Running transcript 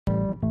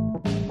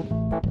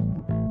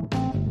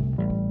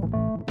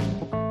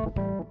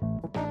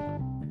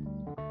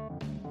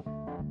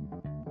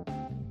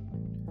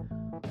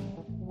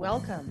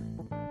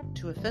Welcome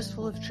to A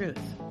Fistful of Truth.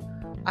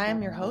 I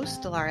am your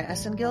host, Delara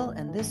Essengill,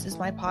 and this is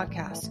my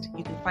podcast.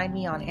 You can find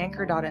me on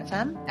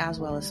Anchor.fm as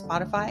well as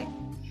Spotify.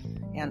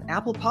 And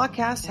Apple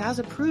Podcasts has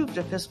approved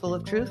A Fistful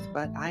of Truth,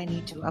 but I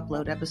need to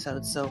upload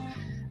episodes. So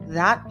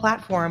that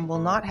platform will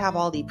not have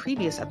all the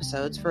previous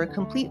episodes. For a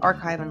complete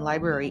archive and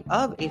library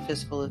of A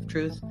Fistful of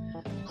Truth,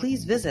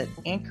 please visit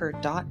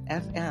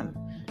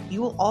Anchor.fm.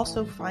 You will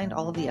also find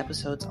all of the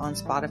episodes on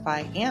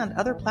Spotify and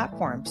other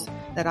platforms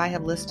that I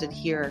have listed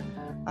here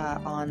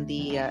on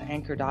the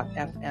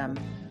Anchor.fm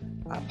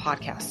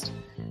podcast.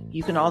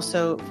 You can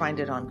also find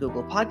it on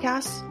Google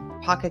Podcasts,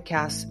 Pocket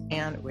Casts,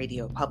 and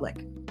Radio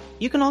Public.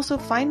 You can also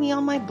find me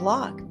on my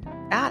blog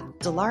at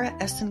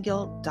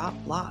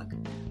delaraessengill.blog,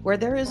 where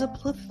there is a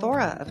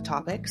plethora of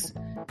topics,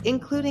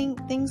 including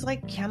things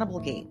like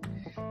Cannibalgate,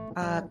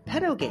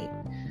 Pedogate,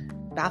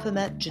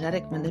 Baphomet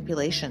genetic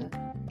manipulation,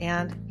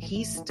 and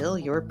he's still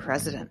your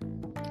president.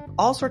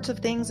 All sorts of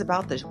things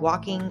about the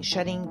walking,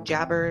 shedding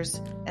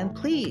jabbers, and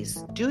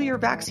please do your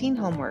vaccine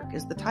homework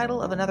is the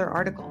title of another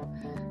article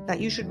that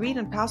you should read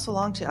and pass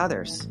along to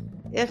others,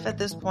 if at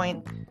this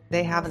point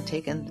they haven't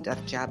taken the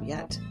death jab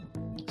yet.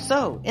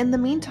 So, in the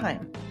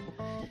meantime,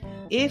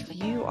 if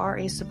you are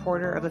a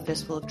supporter of A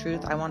Fistful of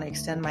Truth, I want to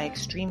extend my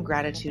extreme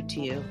gratitude to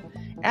you,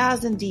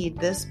 as indeed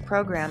this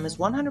program is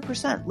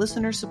 100%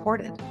 listener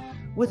supported.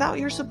 Without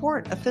your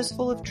support, A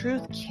Fistful of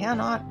Truth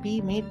cannot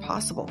be made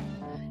possible.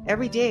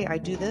 Every day I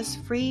do this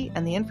free,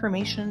 and the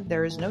information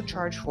there is no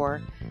charge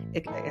for,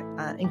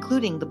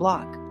 including the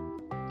blog.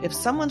 If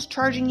someone's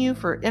charging you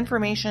for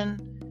information,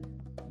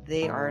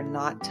 they are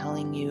not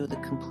telling you the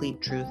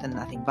complete truth and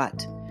nothing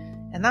but.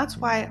 And that's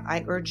why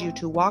I urge you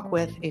to walk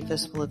with A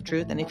Fistful of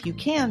Truth. And if you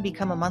can,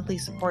 become a monthly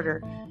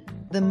supporter.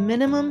 The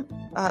minimum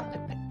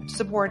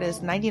support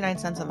is 99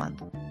 cents a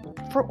month.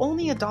 For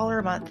only $1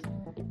 a month,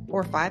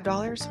 or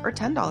 $5 or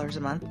 $10 a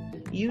month,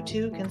 you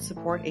too can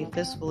support A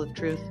Fistful of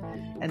Truth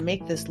and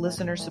make this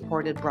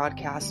listener-supported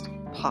broadcast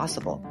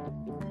possible.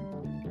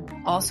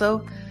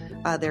 Also,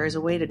 there is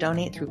a way to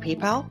donate through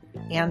PayPal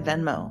and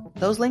Venmo.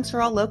 Those links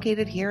are all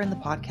located here in the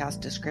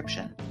podcast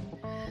description.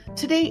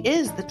 Today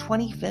is the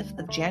 25th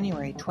of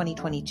January,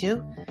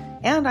 2022,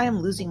 and I am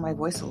losing my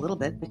voice a little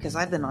bit because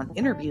I've been on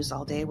interviews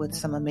all day with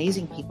some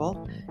amazing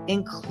people,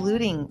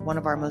 including one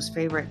of our most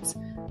favorites,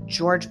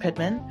 George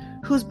Pittman,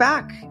 who's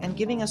back and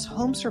giving us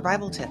home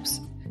survival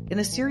tips in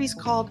a series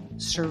called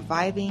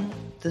Surviving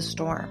the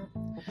Storm.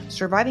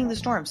 Surviving the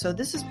Storm. So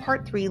this is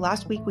part 3.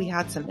 Last week we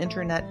had some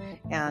internet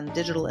and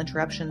digital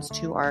interruptions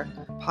to our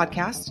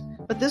podcast,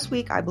 but this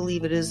week I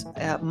believe it is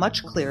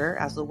much clearer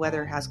as the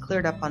weather has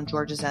cleared up on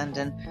George's end,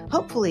 and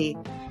hopefully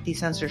the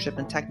censorship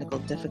and technical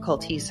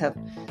difficulties have,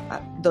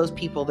 those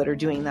people that are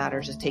doing that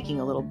are just taking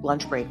a little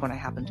lunch break when I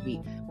happen to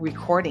be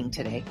recording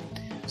today.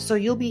 So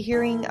you'll be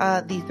hearing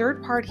the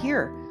third part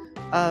here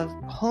of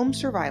home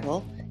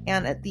survival.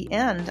 And at the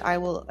end, I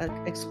will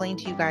explain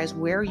to you guys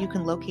where you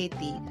can locate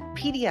the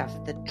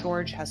PDF that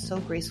George has so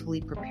gracefully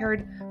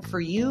prepared for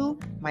you,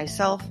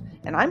 myself,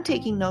 and I'm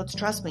taking notes,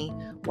 trust me,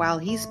 while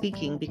he's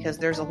speaking, because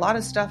there's a lot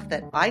of stuff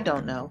that I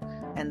don't know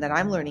and that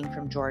I'm learning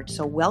from George.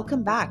 So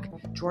welcome back,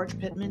 George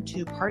Pittman,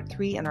 to part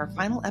 3 and our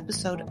final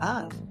episode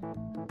of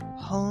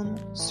Home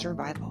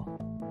Survival.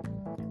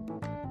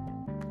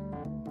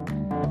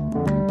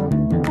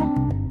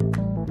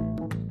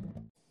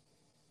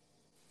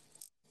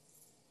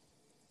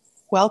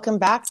 Welcome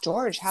back,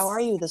 George. How are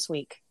you this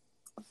week?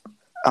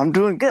 I'm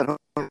doing good.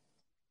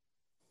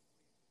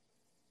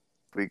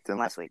 Week than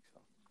last week.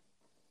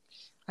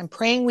 I'm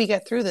praying we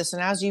get through this.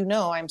 And as you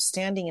know, I'm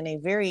standing in a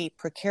very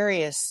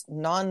precarious,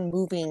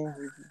 non-moving,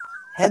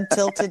 head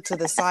tilted to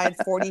the side,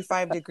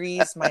 45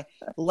 degrees. My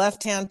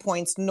left hand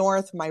points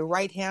north. My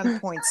right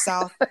hand points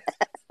south.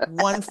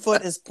 One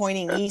foot is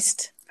pointing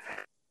east.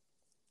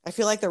 I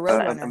feel like the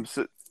Roadrunner.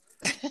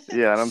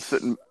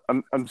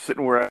 I'm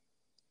sitting where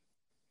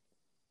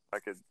I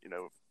could,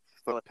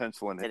 put a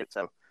pencil and hit it,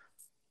 so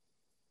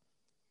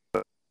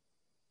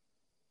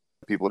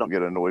people don't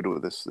get annoyed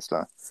with this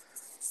time.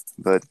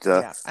 But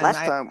go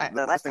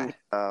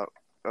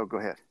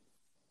ahead.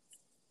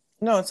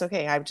 No, it's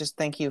okay. I just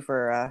thank you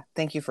for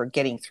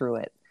getting through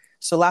it.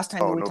 So last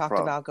time we talked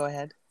about, go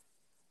ahead.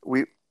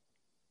 We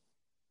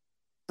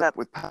that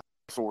with power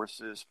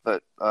sources,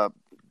 but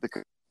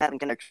because having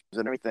connections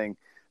and everything,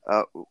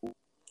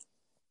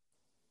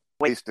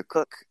 ways to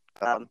cook.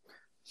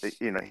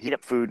 Heat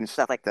up food and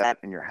stuff like that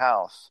in your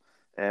house.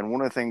 And one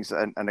of the things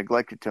I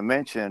neglected to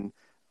mention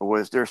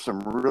was there's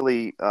some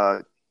really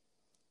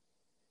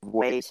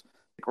ways,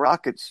 like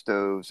rocket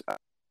stoves that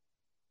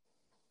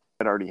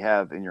already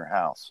have in your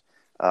house.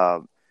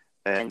 And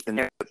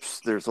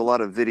there's a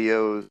lot of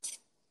videos,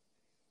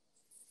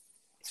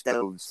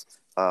 stoves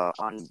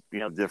on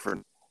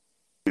different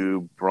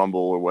YouTube,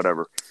 Rumble, or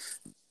whatever.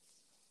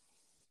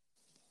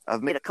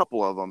 I've made a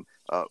couple of them.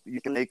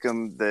 You can make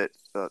them that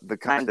the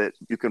kind that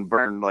you can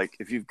burn, like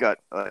if you've got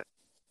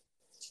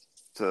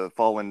to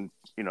fallen,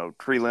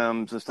 tree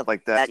limbs and stuff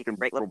like that. You can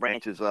break little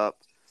branches up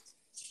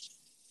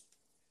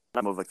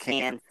of a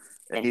can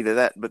heat of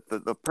that. But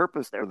the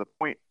purpose there, the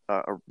point,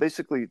 or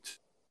basically,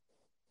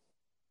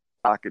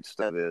 rocket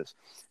stove is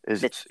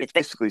it's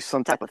basically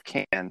some type of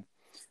can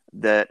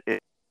that is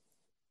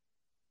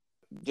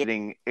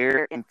getting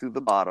air in through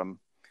the bottom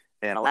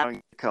and allowing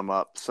it to come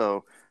up.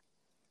 So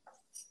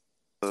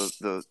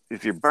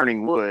if you're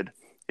burning wood,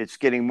 it's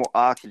getting more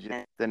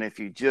oxygen than if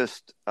you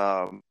just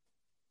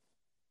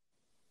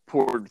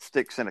poured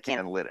sticks in a can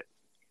and lit it.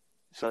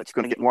 So it's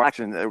going to get more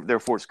oxygen,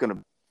 therefore it's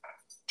going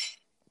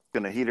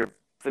to heat your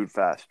food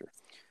faster.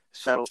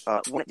 So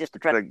just to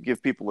try to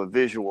give people a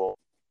visual,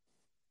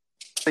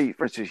 say,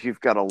 for instance,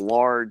 you've got a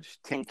large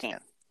tin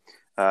can.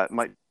 It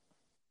might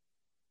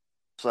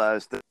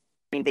size the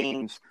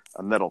beans,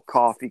 a metal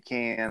coffee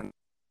can,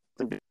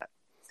 the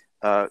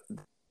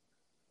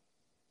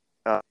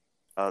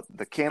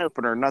can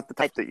opener, not the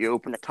type that you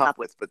open the top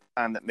with, but the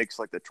kind that makes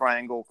like the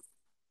triangle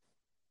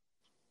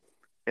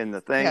in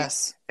the thing.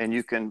 Yes. And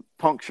you can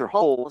puncture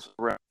holes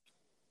around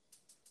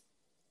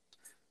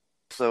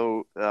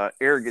so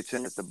air gets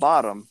in at the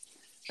bottom.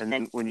 And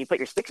then when you put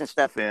your sticks and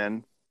stuff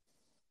in,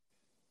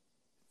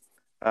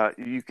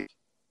 you can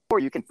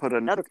put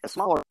a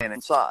smaller can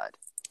inside.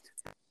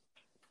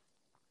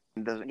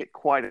 It doesn't get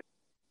quite, it's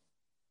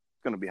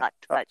going to be hot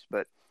touch,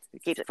 but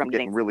it keeps it from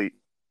getting really,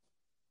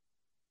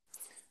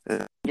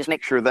 just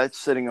make sure that's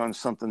sitting on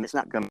something that's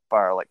not going to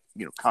fire, like,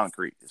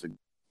 concrete is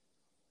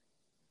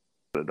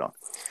put it on.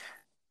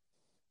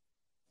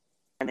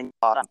 And then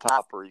pot on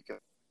top, or you can,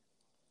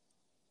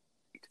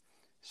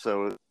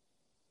 so, you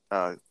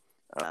know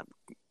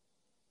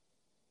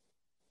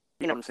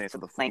what I'm saying? So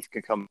the flames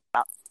can come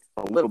out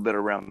a little bit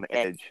around the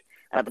edge.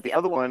 But the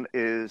other one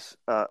is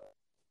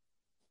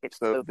it's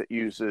stove that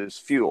uses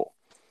fuel,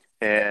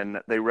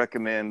 and they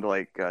recommend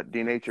like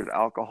denatured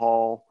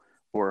alcohol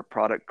or a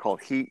product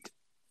called Heat,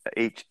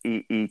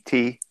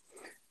 HEET,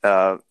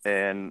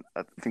 and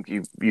I think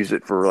you use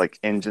it for like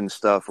engine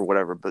stuff or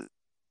whatever. But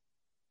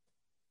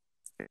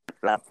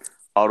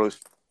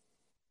autos,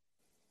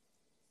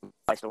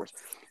 stores,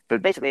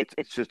 but basically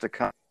it's just a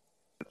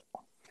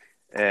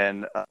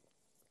and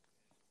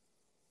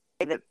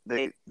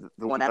the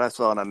one that I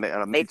saw, and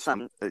I made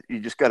some. You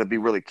just got to be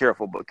really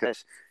careful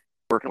because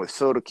working with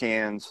soda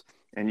cans,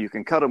 and you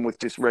can cut them with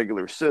just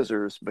regular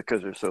scissors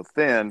because they're so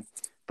thin,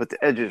 but the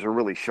edges are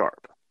really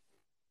sharp.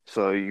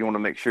 So you want to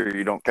make sure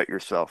you don't cut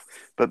yourself.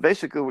 But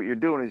basically what you're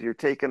doing is you're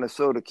taking a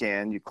soda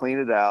can, you clean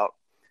it out.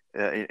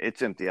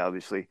 It's empty,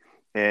 obviously.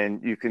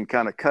 And you can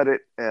kind of cut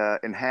it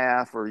in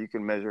half, or you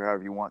can measure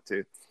however you want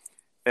to.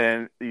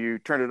 And you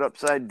turn it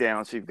upside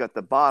down, so you've got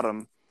the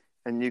bottom,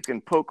 and you can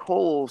poke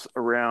holes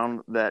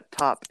around that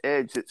top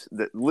edge,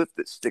 that lip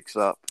that sticks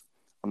up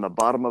on the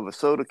bottom of a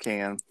soda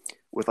can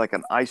with like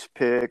an ice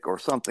pick or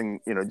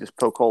something, just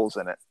poke holes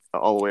in it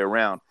all the way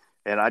around.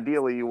 And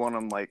ideally you want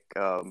them like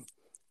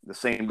the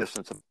same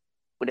distance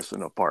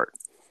apart.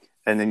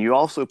 And then you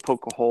also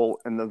poke a hole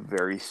in the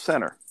very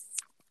center.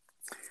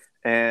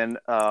 And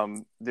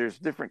there's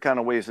different kind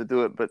of ways to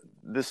do it, but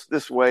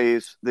this way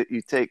is that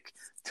you take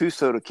 2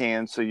 soda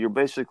cans, so you're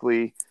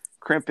basically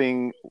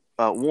crimping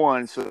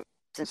one so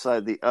it's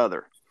inside the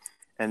other,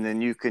 and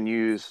then you can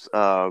use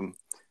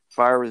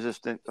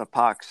fire-resistant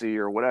epoxy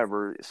or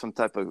whatever, some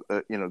type of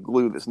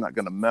glue that's not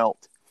going to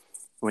melt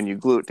when you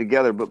glue it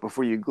together. But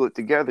before you glue it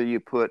together, you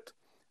put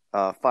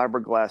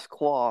fiberglass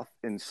cloth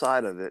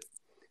inside of it,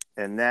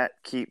 and that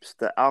keeps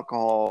the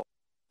alcohol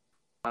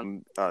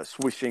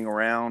swishing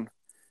around.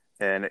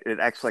 And it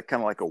acts like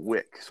kind of like a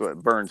wick, so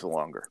it burns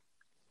longer.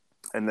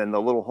 And then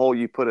the little hole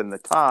you put in the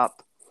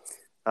top,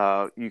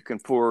 you can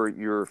pour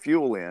your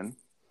fuel in.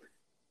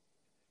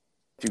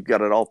 You've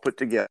got it all put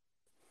together.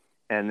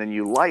 And then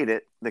you light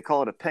it. They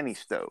call it a penny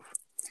stove.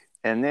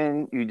 And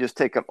then you just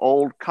take an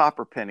old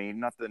copper penny,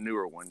 not the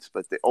newer ones,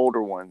 but the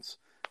older ones.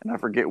 And I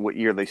forget what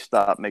year they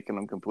stopped making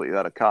them completely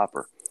out of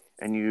copper.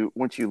 And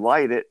once you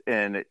light it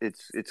and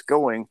it's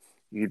going,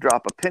 you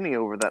drop a penny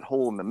over that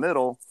hole in the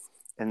middle,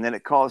 and then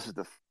it causes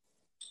the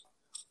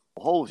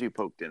holes you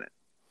poked in it,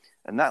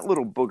 and that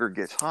little booger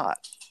gets hot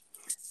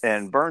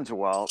and burns a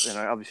while. And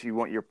obviously you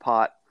want your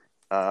pot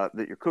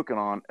that you're cooking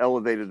on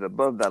elevated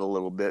above that a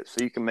little bit,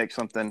 so you can make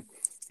something.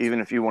 Even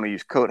if you want to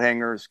use coat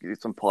hangers,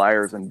 get some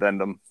pliers and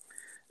bend them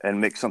and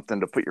make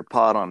something to put your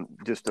pot on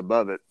just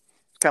above it.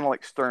 It's kind of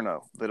like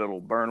sterno, but it'll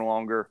burn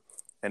longer,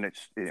 and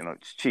it's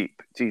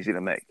cheap, it's easy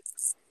to make.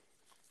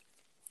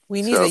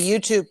 We need a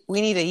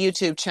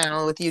YouTube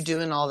channel with you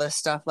doing all this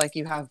stuff like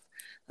you have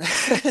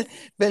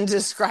been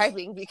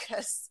describing,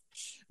 because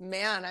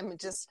man,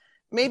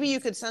 maybe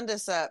you could send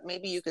us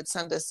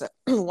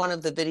one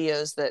of the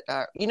videos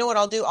that you know what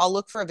I'll do? I'll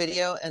look for a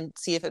video and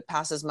see if it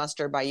passes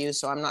muster by you,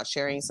 so I'm not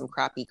sharing some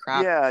crappy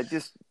crap.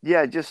 Just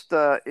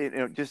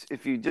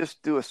if you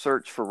just do a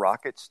search for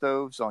rocket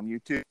stoves on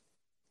YouTube,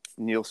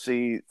 and you'll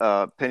see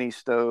penny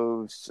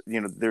stoves.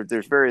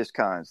 There's various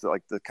kinds,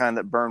 like the kind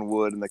that burn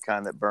wood and the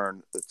kind that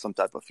burn some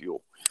type of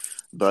fuel.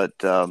 But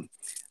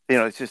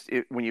it's just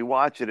when you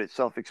watch it, it's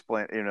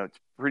self-explanatory. It's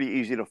pretty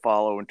easy to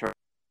follow.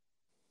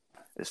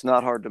 It's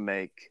not hard to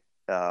make.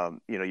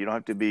 You don't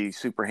have to be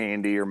super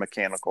handy or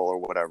mechanical or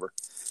whatever.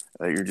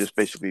 You're just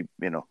basically,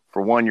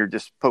 for one, you're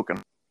just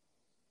poking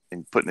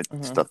and putting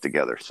stuff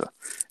together. So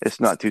it's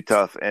not too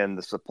tough. And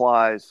the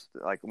supplies,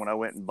 like when I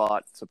went and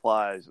bought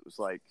supplies, it was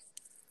like,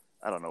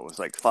 I don't know, it was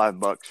like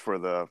 $5 for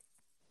the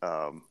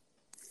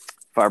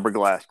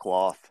fiberglass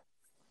cloth.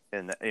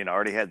 And, I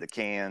already had the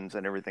cans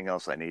and everything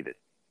else I needed.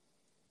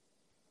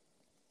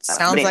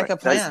 Sounds like a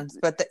plan,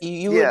 but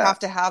you would have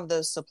to have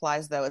those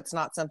supplies, though. It's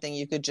not something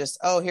you could just,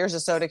 here's a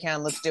soda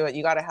can, let's do it.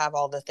 You got to have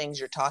all the things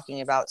you're talking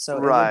about. So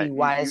it would be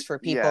wise for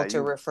people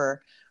to refer.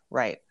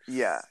 Right.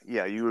 Yeah.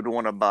 You would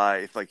want to buy,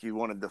 if like you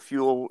wanted the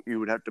fuel, you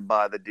would have to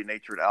buy the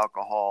denatured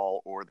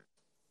alcohol, or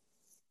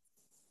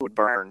would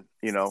burn,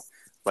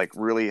 like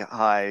really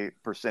high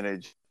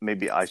percentage,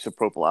 maybe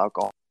isopropyl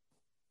alcohol.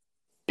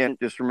 And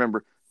just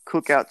remember,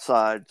 cook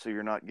outside so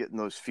you're not getting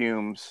those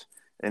fumes,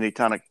 any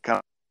kind of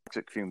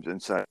toxic fumes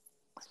inside.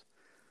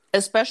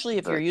 Especially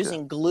if you're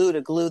using glue to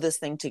glue this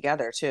thing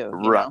together too.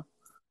 Right.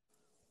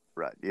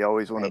 You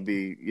always want to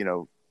be,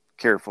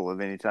 careful of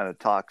any kind of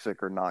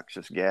toxic or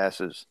noxious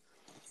gases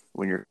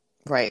when you're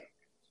right.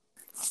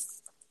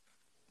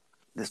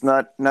 It's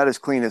not as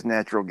clean as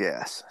natural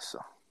gas. So,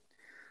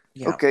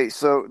 Okay.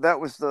 So that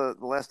was the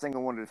last thing I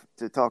wanted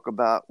to talk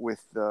about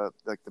with the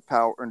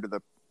power under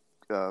the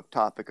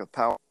topic of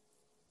power.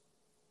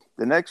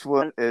 The next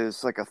one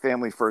is like a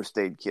family first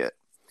aid kit.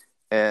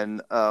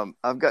 And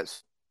I've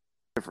got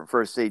different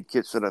first aid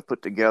kits that I've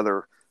put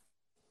together.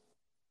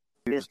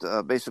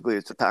 Basically,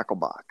 it's a tackle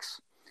box.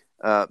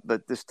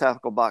 But this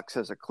tackle box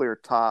has a clear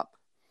top,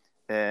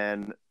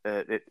 and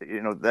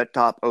that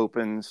top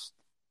opens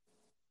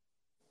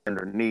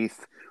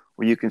underneath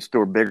where you can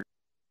store bigger,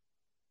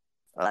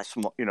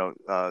 small,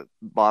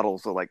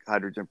 bottles of like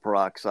hydrogen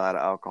peroxide,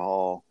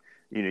 alcohol.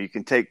 You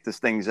can take these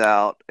things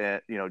out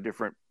and,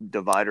 different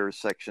dividers,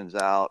 sections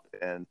out,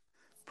 and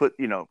put,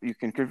 you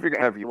can configure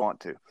however you want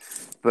to.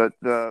 But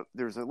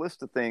there's a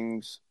list of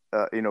things,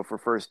 for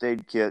first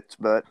aid kits.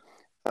 But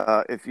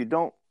if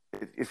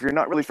you're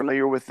not really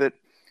familiar with it,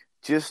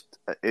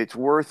 it's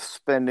worth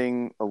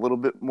spending a little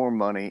bit more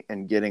money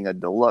and getting a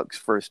deluxe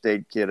first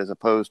aid kit as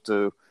opposed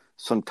to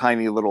some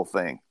tiny little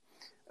thing.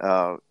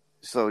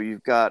 So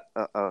you've got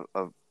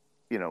a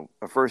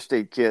first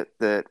aid kit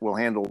that will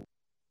handle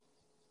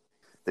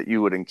that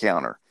you would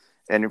encounter.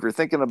 And if you're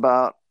thinking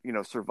about,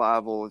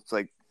 survival, it's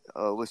like,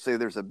 let's say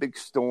there's a big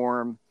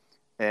storm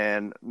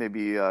and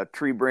maybe a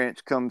tree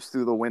branch comes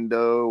through the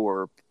window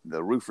or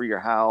the roof of your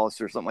house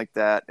or something like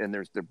that. And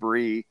there's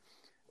debris,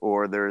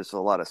 or there's a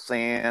lot of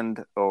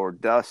sand or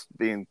dust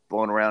being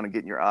blown around and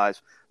getting your eyes,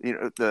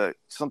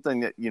 something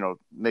that,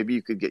 maybe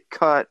you could get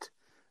cut.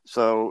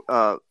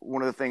 So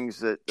one of the things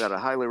that I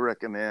highly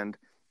recommend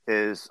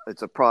is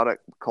it's a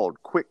product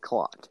called Quick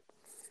Clot,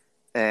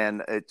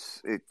 and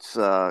it's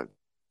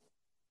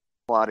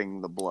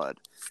clotting the blood.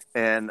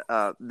 And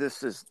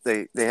this is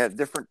they have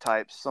different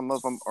types. Some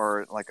of them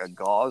are like a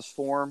gauze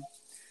form,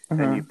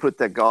 and you put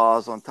the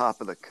gauze on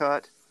top of the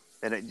cut,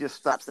 and it just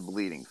stops the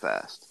bleeding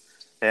fast.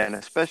 And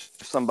especially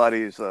if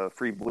somebody's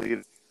free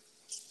bleed,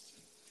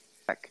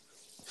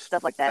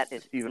 stuff like that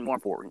is even more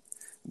important.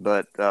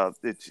 But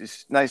it's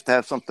just nice to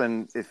have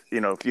something if you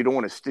don't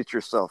want to stitch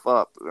yourself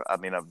up. I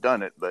mean, I've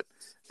done it, but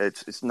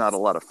it's not a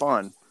lot of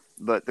fun.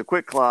 But the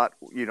Quick Clot,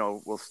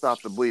 will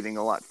stop the bleeding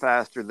a lot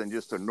faster than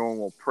just a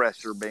normal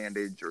press or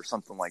bandage or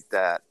something like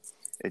that.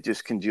 It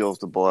just congeals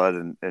the blood,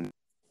 and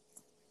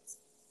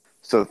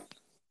so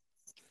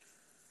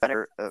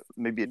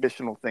maybe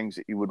additional things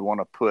that you would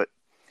want to put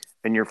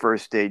in your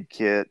first aid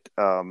kit.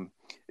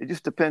 It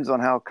just depends on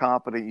how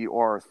competent you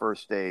are with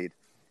first aid.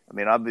 I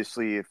mean,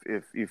 obviously, if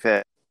you've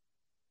had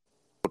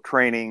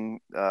training,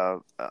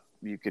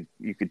 you could,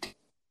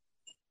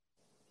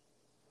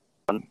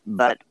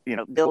 but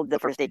build the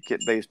first aid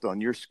kit based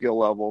on your skill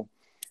level.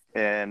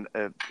 And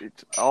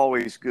it's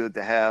always good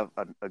to have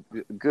a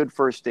good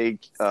first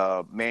aid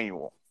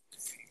manual,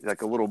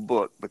 like a little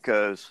book,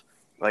 because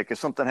like if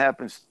something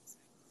happens,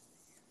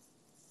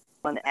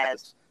 one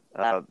has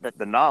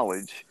the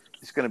knowledge,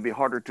 it's going to be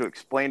harder to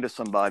explain to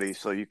somebody.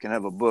 So you can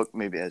have a book,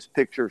 maybe has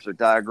pictures or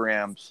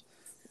diagrams,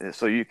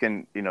 so you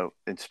can,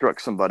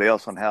 instruct somebody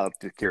else on how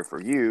to care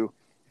for you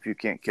if you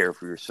can't care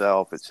for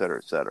yourself, et cetera,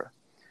 et cetera.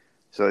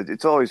 So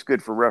it's always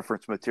good for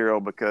reference material,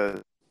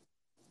 because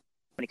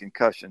many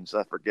concussions,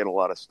 I forget a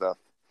lot of stuff,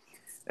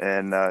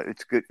 and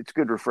it's good. It's a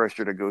good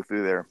refresher to go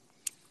through there.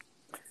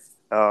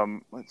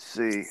 Let's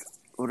see,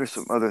 what are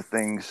some other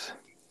things?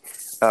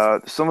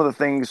 Some of the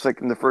things like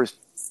in the first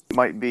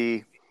might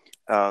be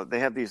they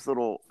have these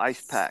little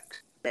ice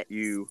packs that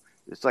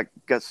it's like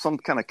got some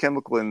kind of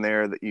chemical in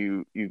there that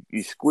you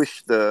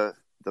squish the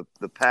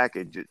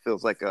package. It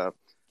feels like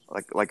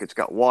it's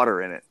got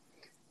water in it.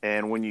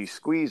 And when you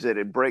squeeze it,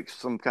 it breaks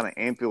some kind of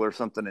ampule or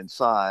something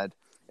inside,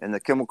 and the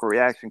chemical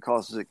reaction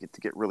causes it to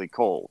get really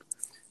cold.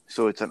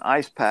 So it's an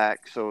ice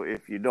pack. So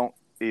if you don't,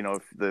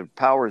 if the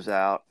power's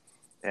out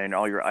and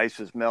all your ice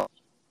is melted,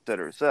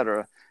 et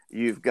cetera,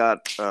 you've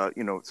got,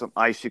 some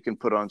ice you can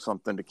put on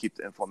something to keep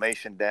the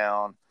inflammation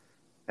down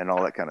and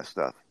all that kind of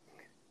stuff.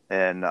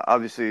 And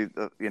obviously,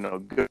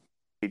 good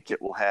aid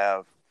kit will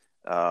have,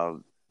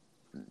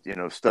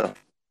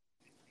 stuff,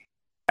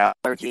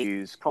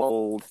 allergies,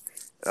 cold,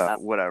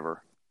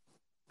 whatever.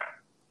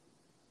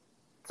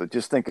 So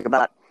just think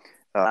about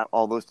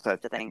all those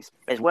types of things,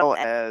 as well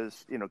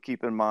as,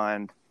 keep in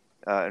mind,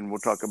 and we'll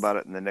talk about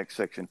it in the next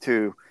section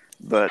too,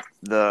 but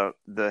the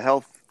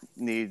health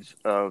needs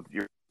of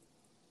your.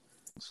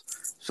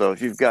 So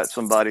if you've got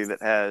somebody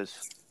that has,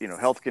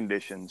 health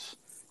conditions,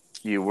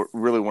 you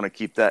really want to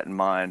keep that in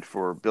mind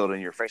for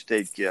building your first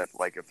aid kit,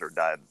 like if they're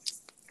diabetic,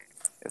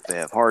 if they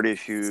have heart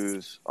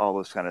issues, all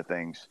those kind of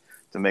things,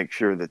 to make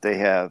sure that they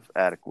have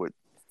adequate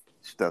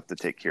stuff to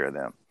take care of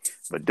them.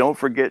 But don't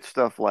forget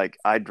stuff like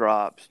eye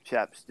drops,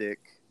 chapstick,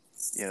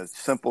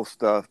 simple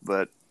stuff.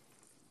 But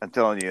I'm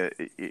telling you,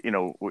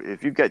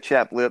 if you've got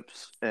chapped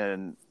lips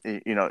and,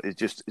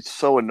 it's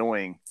so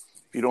annoying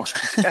if you don't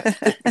have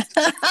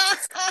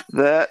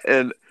that.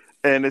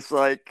 And it's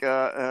like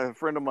a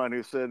friend of mine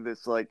who said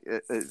it's like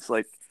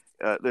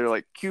they're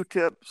like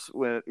Q-tips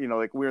when,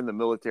 like we're in the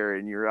military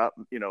and you're out,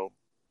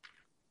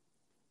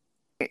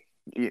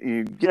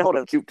 you get hold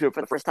of a Q-tip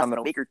for the first time in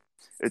a week or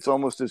it's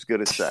almost as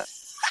good as that.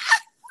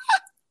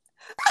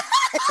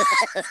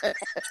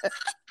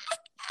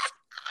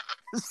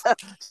 So,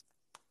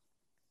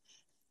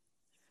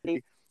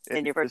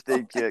 in your first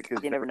aid kit,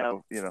 because you never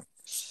know,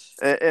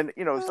 and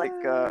it's like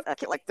a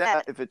kit like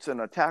that. If it's in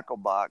a tackle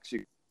box,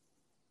 you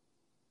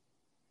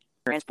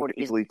transport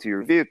it easily to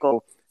your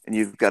vehicle, and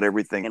you've got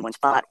everything in one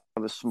spot.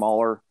 Have a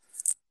smaller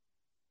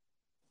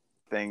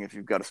thing. If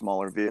you've got a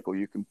smaller vehicle,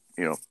 you can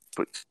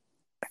put.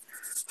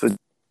 So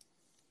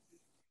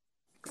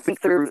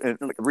think through and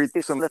read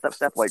through some of that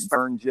stuff like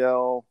burn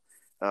gel,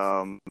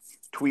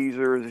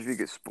 tweezers if you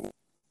get spoiled.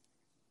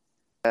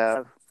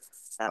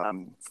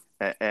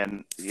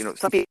 And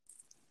some people,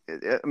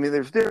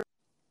 there's different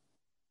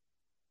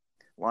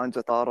lines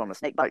of thought on a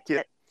snake bite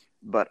kit,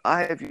 but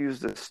I have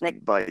used a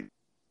snake bite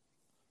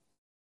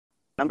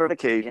a number of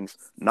occasions,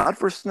 not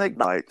for snake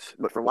bites,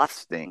 but for wasp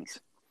stings.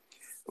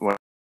 When I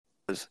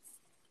was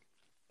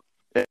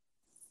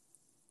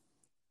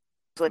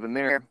living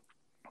there,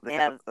 they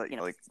have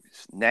like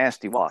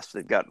nasty wasps.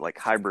 They've got like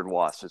hybrid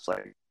wasps. It's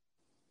like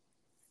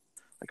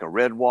a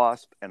red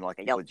wasp and like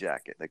a yellow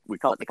jacket. Like we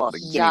call it the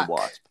guinea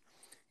wasp.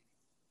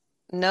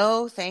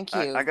 No, thank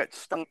you. I got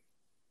stung.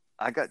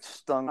 I got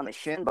stung on the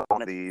shin by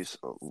one of these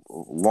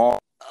long.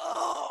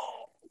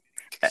 Oh,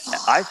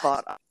 I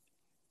thought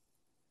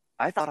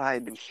I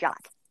had been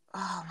shot.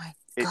 Oh my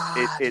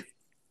God! It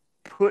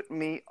put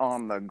me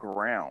on the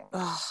ground.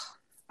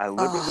 I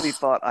literally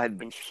thought I had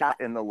been shot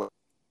in the leg.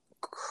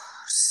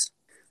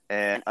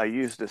 And I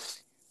used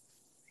this.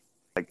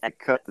 I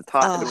cut the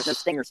top. There was a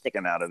stinger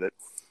sticking out of it.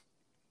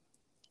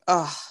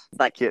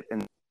 Bite kit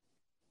and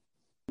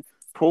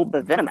pulled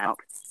the venom out,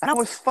 and I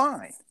was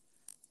fine.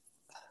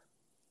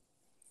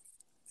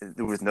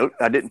 There was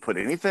I didn't put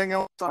anything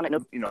else on it.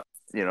 No,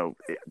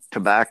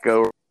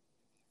 tobacco,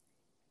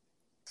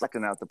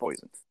 sucking out the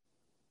poison.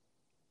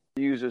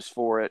 Uses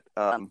for it,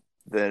 other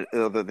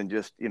than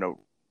just, if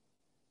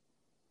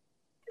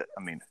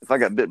I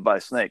got bit by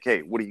a snake,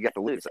 hey, what do you got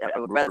to lose? I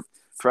would rather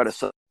try to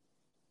suck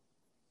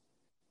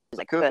as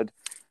I could.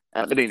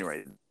 At any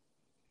rate,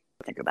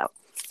 think about.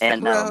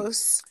 And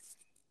gross.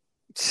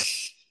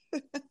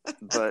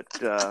 But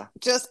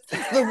just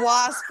the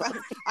wasp.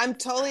 I'm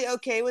totally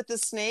okay with the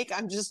snake.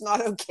 I'm just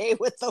not okay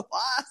with the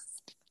wasp.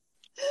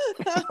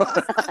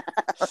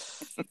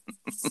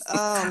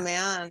 Oh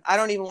man, I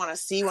don't even want to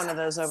see one of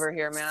those over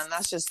here, man.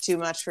 That's just too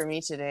much for me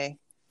today.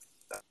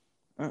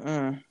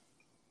 Got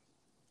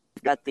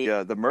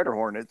the murder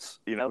hornets,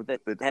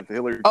 that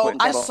Hillary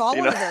Clinton. I saw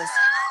one of those,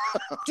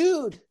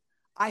 dude.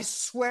 I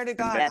swear to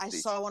God, I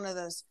saw one of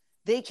those.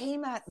 They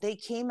came at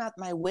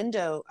my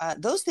window.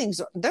 Those things,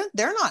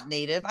 they're not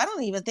native. I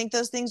don't even think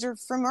those things are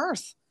from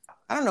Earth.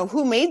 I don't know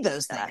who made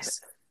those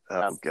things.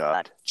 Oh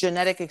God!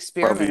 Genetic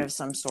experiment of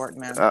some sort,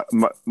 man.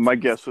 My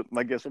guess would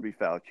be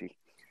Fauci.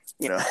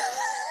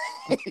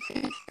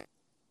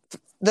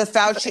 The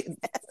Fauci,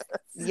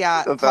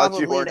 yeah, the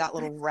probably Fauci hornet. That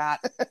little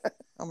rat.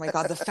 Oh my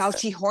God, the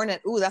Fauci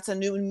hornet. Ooh, that's a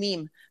new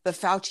meme. The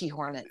Fauci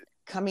hornet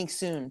coming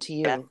soon to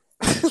you.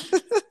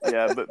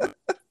 Yeah, but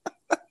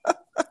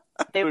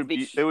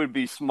it would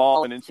be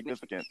small and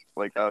insignificant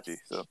like Fauci.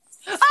 So,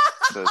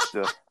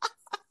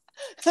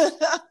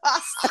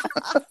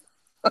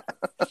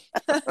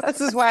 this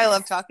is why I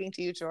love talking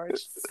to you,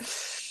 George.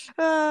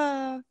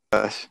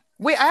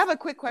 Wait, I have a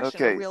quick question.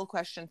 Okay. A real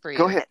question for you.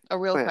 Go ahead. A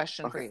real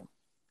question for you.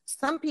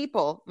 Some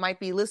people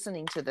might be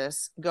listening to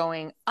this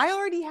going, I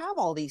already have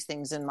all these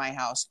things in my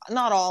house.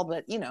 Not all,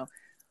 but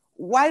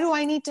why do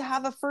I need to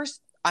have a first?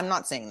 I'm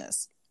not saying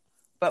this,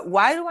 but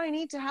why do I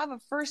need to have a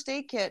first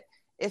aid kit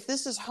if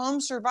this is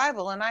home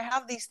survival and I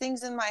have these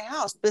things in my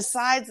house,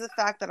 besides the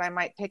fact that I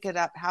might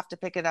have to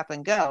pick it up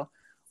and go?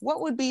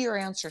 What would be your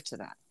answer to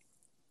that?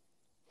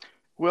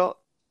 Well,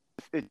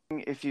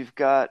 if you've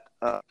got,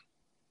 it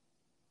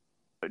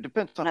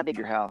depends on how big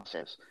your house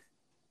is.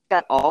 You've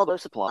got all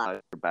those supplies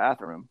in your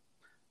bathroom.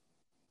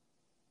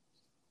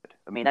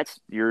 I mean, that's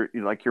your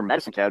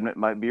medicine cabinet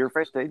might be your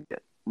first aid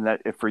kit. And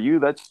that if for you,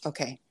 that's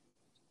Okay.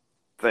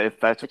 if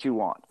that's what you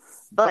want.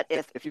 But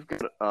if you've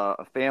got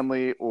a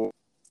family or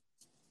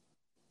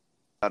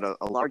got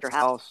a larger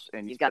house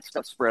and you've got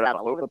stuff spread out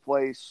all over the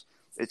place,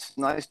 it's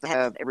nice to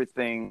have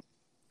everything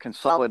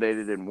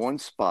consolidated in one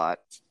spot.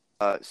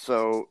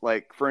 So,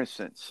 like for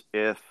instance,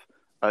 if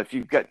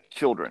you've got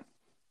children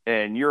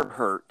and you're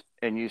hurt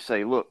and you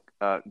say, "Look,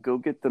 go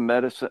get the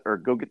medicine or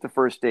go get the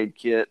first aid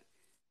kit,"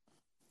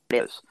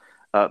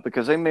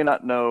 because they may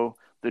not know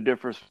the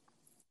difference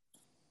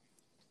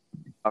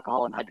between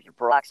alcohol and hydrogen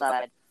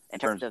peroxide in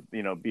terms of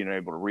being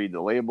able to read the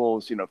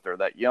labels. If they're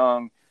that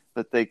young,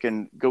 but they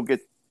can go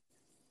get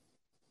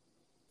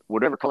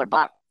whatever color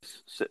box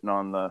sitting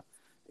on the,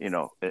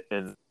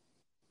 and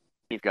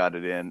you've got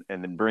it in,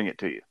 and then bring it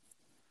to you.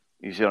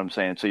 You see what I'm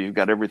saying? So you've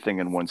got everything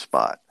in one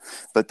spot.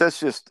 But that's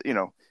just,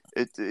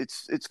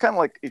 it's kind of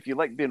like if you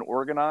like being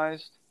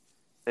organized,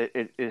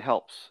 it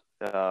helps.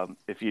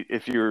 If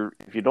you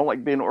don't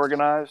like being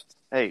organized,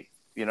 hey,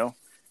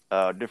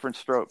 different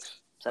strokes.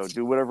 So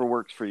do whatever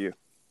works for you.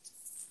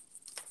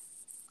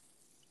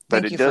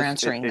 Thank you for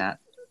answering that.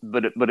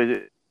 But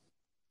if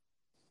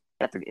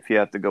you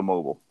have to go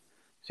mobile,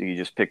 so you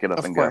just pick it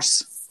up and go. Of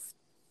course.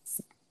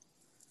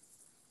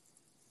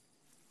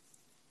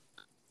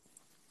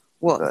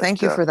 Well,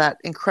 thank you for that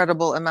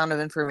incredible amount of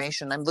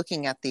information. I'm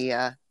looking at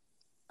the,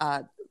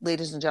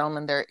 ladies and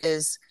gentlemen, there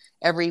is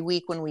every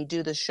week when we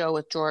do the show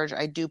with George,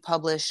 I do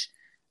publish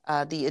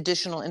the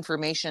additional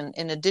information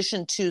in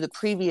addition to the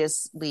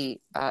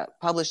previously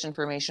published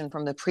information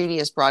from the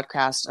previous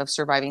broadcast of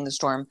Surviving the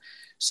Storm.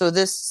 So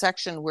this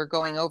section we're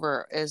going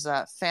over is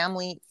a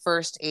family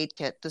first aid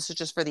kit. This is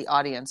just for the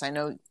audience. I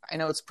know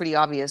it's pretty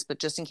obvious, but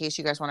just in case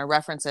you guys want to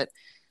reference it,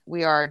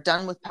 we are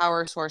done with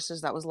power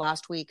sources. That was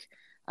last week.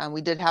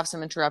 We did have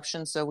some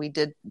interruptions, so we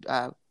did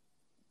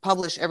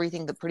publish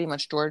everything that pretty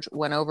much George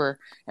went over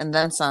and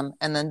then some.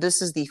 And then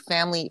this is the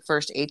family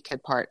first aid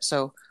kit part.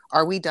 So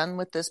are we done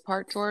with this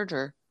part, George?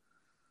 Or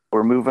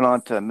we're moving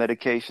on to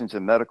medications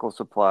and medical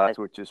supplies,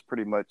 which is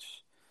pretty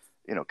much,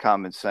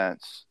 common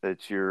sense.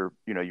 It's your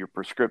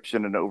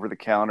prescription and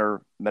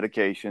over-the-counter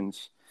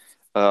medications,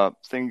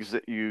 things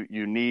that you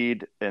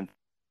need and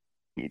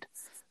need.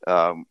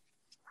 I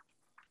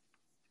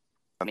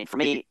mean, for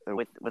me,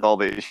 with all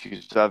the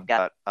issues I've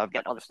got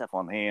other stuff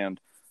on hand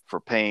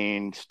for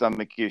pain,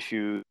 stomach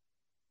issues,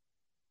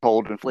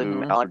 cold and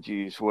flu,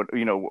 allergies,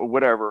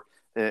 whatever.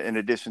 In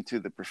addition to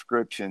the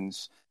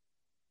prescriptions,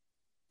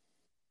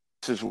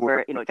 this is where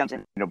it comes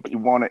in. But you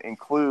want to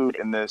include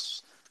in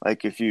this,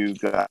 like if you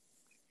got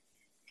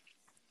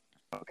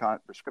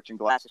prescription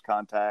glasses,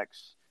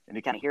 contacts,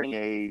 any kind of hearing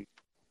aid,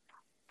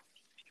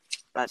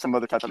 some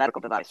other type of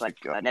medical device like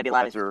a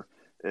nebulizer,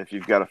 if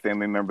you've got a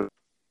family member,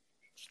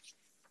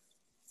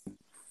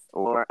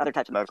 or other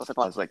types of medical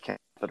supplies like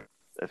catheter,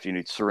 if you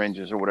need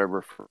syringes or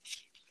whatever for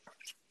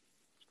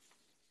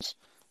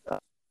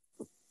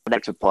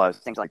medical supplies,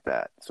 things like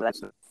that. So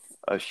that's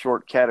a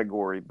short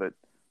category, but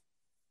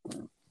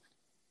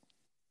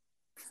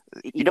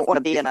you don't want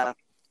to be in a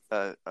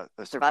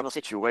survival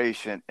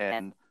situation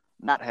and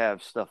not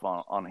have stuff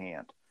on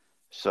hand.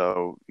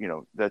 So,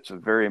 that's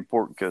very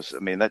important because, I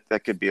mean,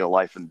 that could be a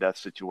life and death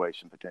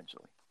situation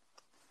potentially.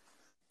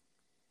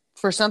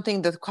 For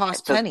something that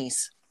costs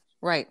pennies.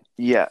 Right.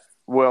 Yeah.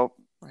 Well,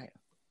 right.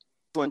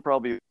 One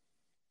probably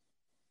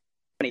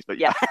pennies, but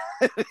yeah.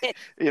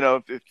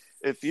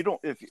 if you've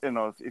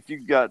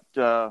got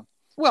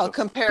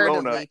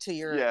comparatively Rona, to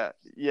your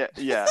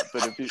yeah.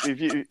 But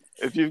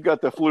if you've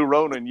got the flu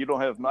Rona and you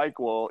don't have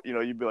NyQuil,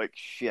 you'd be like,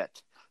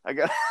 shit, I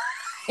got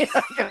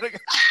to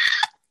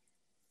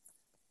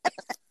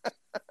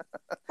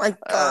my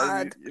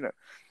God,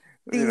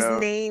 these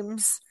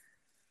names.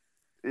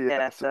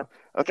 Yeah. So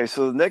okay.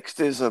 So next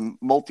is a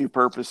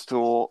multi-purpose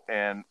tool,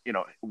 and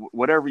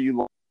whatever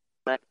you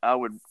like, I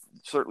would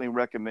certainly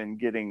recommend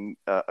getting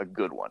a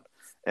good one.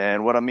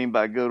 And what I mean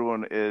by a good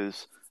one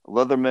is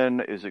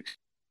Leatherman is,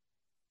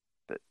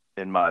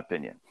 in my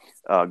opinion.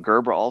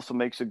 Gerber also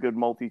makes a good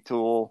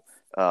multi-tool.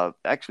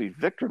 Actually,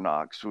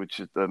 Victorinox, which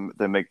is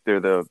they're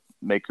the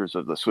makers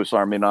of the Swiss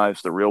Army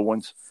knives, the real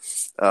ones.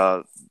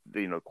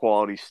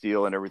 Quality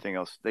steel and everything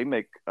else. They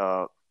make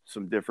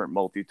some different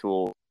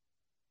multi-tools.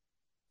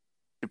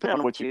 Depending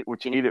on what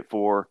you need it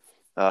for,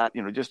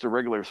 just a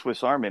regular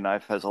Swiss Army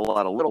knife has a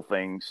lot of little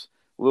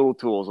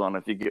tools on it.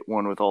 If you get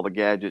one with all the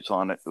gadgets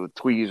on it, with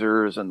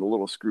tweezers and the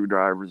little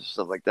screwdrivers and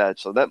stuff like that,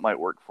 so that might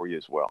work for you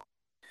as well.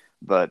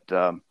 But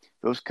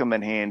those come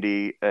in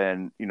handy,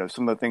 and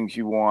some of the things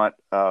you want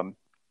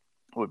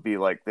would be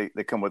like they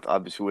come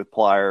obviously with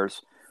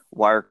pliers,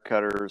 wire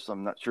cutters.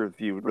 I'm not sure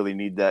if you would really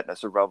need that in a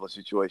survival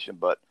situation,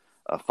 but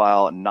a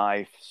file, a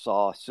knife,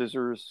 saw,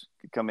 scissors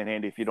could come in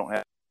handy if you don't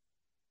have.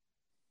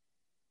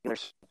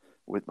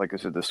 With, like I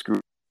said, the screw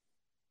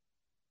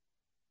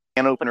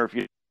can opener, if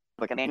you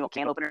like a manual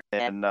can opener,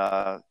 and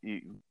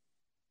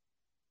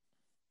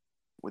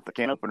with the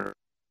can opener,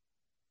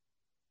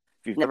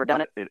 if you've never done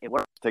it, it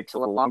works. It takes a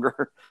little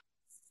longer.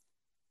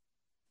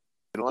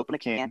 It'll open a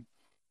can.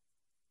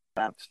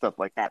 stuff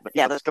like that. But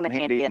yeah, those come in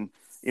handy. And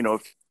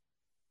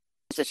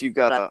if you've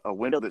got a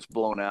window that's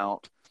blown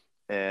out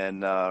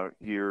and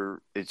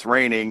it's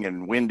raining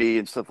and windy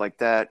and stuff like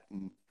that,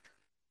 and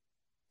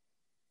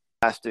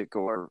plastic,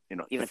 or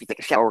even if you take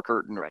a shower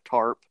curtain or a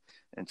tarp,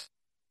 and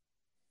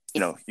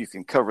you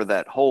can cover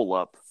that hole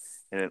up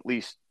and at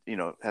least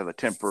have a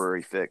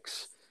temporary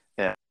fix.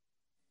 And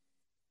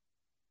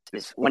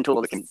it's one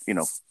tool that can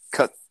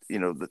cut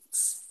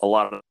a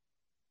lot of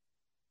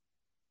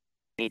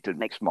need to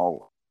make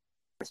small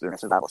in a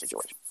survival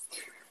situation.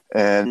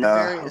 And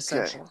very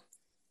essential.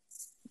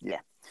 Yeah,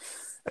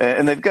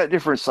 and they've got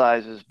different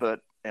sizes,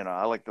 but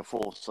I like the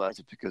full size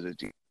because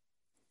it's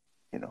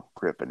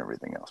grip and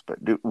everything else. But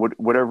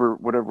whatever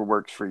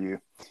works for you.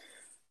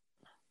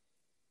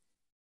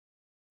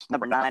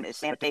 Number 9 is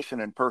sanitation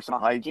and personal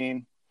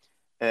hygiene.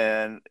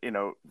 And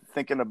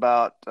thinking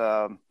about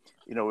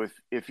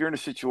if you're in a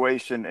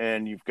situation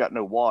and you've got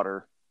no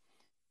water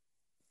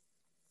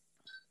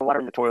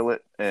in the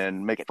toilet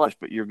and make it flush,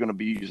 but you're going to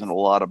be using a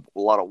lot of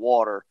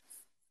water.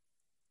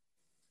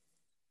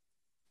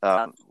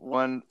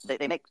 One,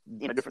 they make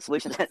different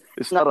solutions.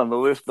 It's not on the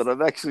list, but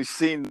I've actually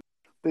seen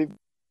they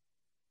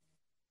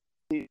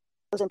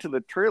goes into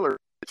the trailer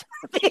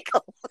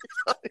vehicle.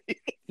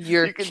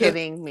 You're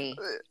kidding me.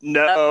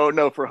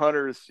 No, for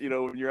hunters,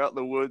 when you're out in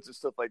the woods and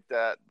stuff like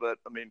that. But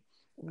I mean,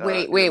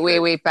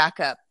 wait, back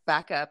up.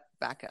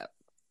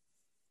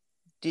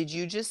 Did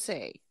you just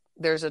say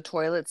there's a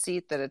toilet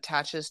seat that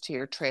attaches to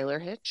your trailer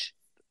hitch?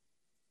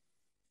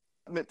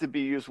 Meant to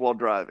be used while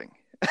driving.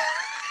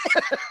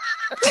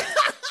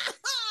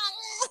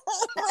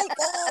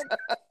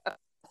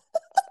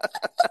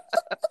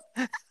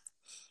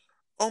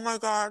 Oh my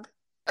god.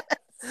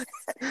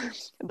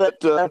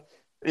 But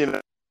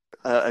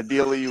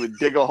ideally you would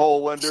dig a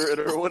hole under it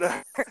or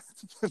whatever.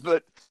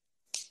 But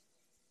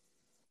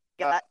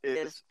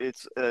this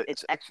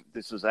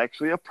is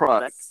actually a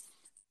product.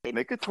 They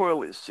make a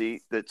toilet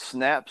seat that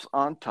snaps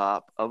on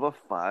top of a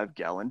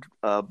 5-gallon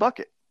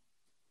bucket.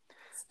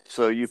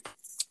 So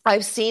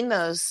I've seen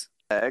those.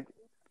 Bag.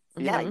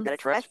 Yeah, you got a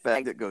trash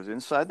bag that goes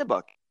inside the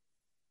bucket.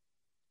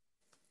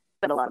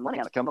 Spend a lot of money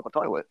on a chemical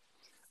toilet.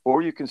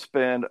 Or you can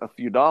spend a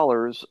few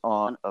dollars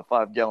on a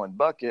 5-gallon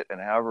bucket, and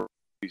however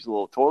these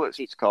little toilet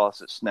seats cost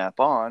that snap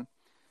on,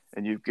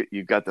 and you've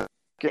got the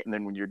bucket, and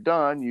then when you're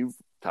done, you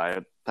tie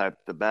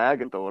the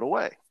bag and throw it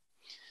away.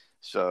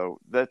 So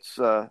that's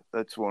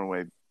one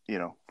way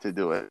to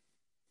do it.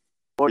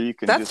 Or you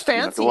can that's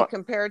fancy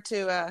compared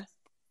to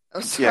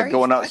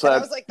going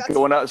outside.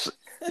 Going out.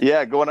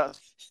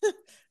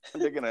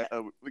 Digging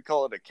we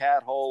call it a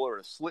cat hole or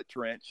a slit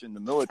trench in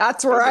the military.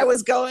 That's where I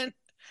was going.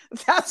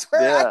 I was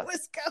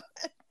going.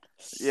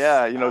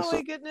 Yeah, oh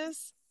my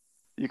goodness.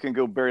 You can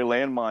go bury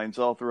landmines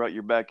all throughout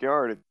your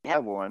backyard if you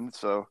have one.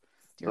 So,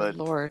 Dear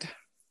Lord.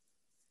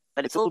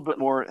 But it's a little bit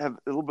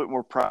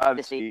more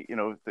privacy.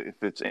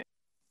 If it's in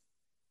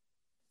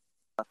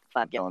a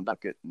 5-gallon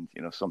bucket, and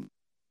something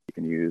you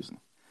can use. And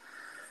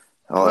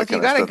all that if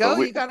you gotta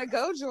go, you gotta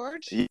go,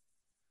 George.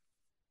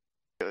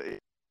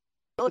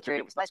 Military,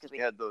 it was nice because we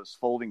had those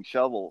folding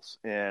shovels,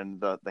 and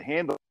the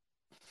handle,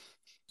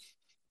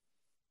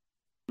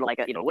 like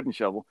a wooden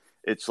shovel.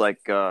 It's like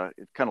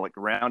it's kind of like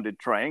rounded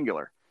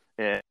triangular,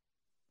 and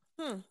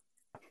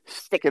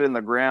stick it in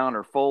the ground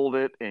or fold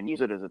it and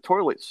use it as a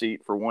toilet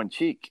seat for one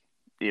cheek.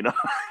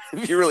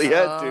 If you really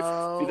had to,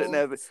 if you didn't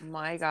have it.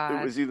 My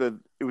God, it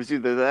was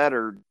either that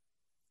or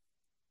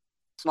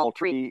small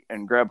tree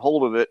and grab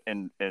hold of it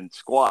and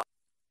squat.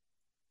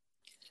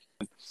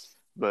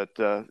 But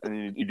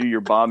and you do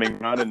your bombing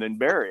run and then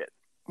bury it.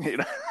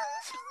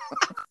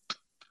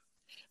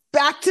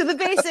 Back to the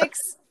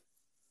basics.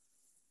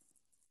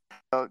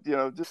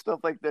 Just stuff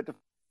like that.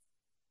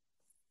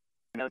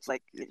 It's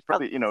like it's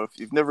probably if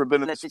you've never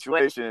been in that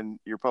situation,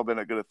 you're probably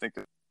not going to think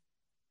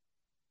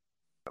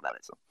about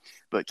it. So,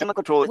 but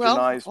chemical toilets are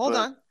nice. Hold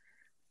on.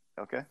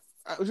 Okay.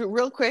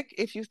 Real quick,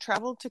 if you've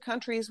traveled to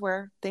countries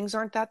where things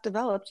aren't that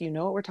developed, you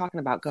know what we're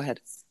talking about. Go ahead.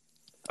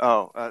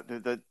 Oh,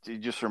 that you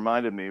just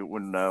reminded me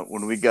when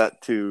we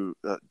got to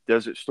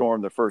Desert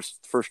Storm, the first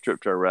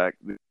trip to Iraq,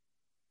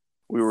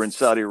 we were in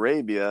Saudi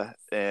Arabia,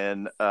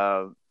 and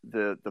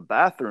the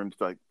bathrooms,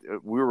 like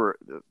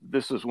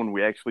this is when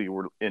we actually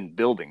were in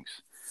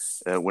buildings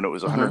when it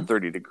was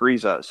 130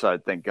 degrees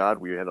outside. Thank God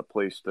we had a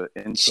place to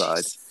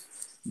inside.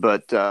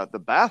 But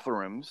the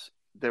bathrooms,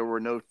 there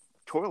were no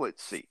toilet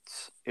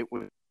seats. It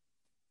was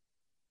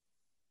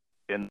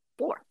in the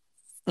floor.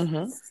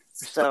 Mm-hmm.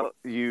 So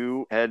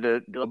you had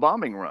to do a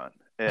bombing run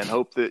and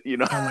hope that oh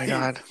my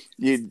God,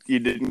 you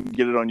didn't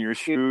get it on your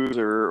shoes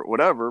or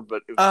whatever.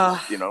 But it was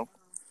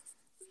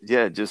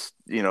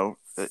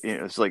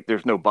it's like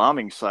there's no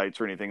bombing sites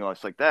or anything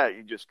else like that.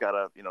 You just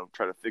gotta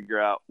try to figure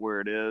out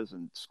where it is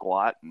and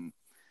squat and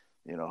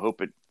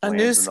hope it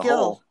lands in the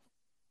hole.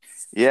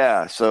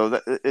 Yeah, so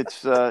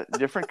it's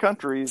different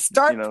countries.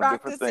 Start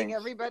practicing,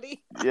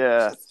 everybody.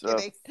 Yeah,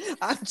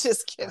 I'm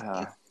just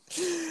kidding.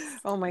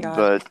 Oh my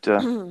God.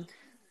 But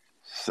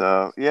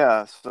so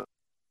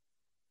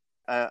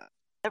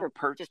never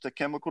purchased a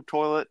chemical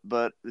toilet,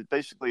 but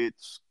basically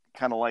it's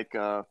kind of like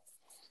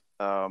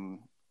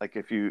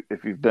if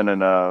you've been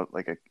in an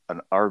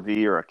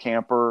RV or a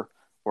camper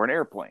or an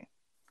airplane,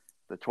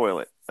 the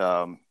toilet.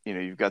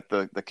 You've got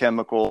the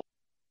chemical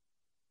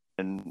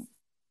and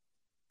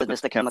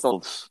the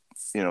chemicals,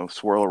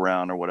 swirl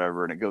around or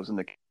whatever, and it goes in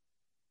the.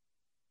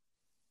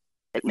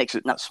 It makes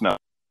it not smell.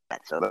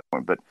 So that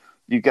point, but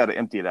you got to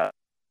empty it out,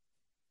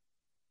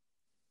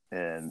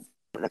 and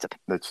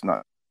that's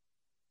not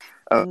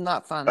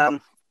not fun.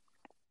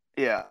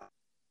 Yeah.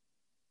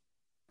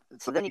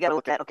 So then you got to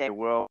look at, okay,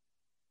 well,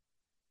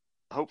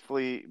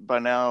 hopefully by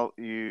now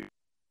since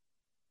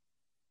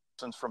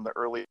from the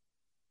early,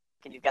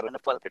 you've got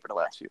enough toilet paper to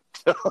last you.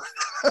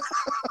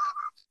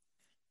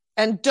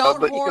 And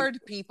don't hoard,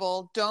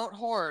 people. Don't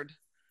hoard.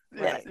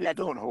 Yeah,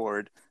 don't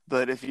hoard.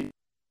 But if you're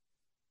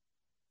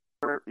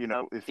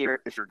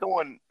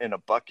going in a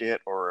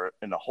bucket or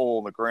in a hole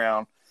in the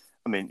ground,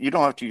 I mean, you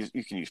don't have to use.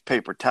 You can use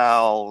paper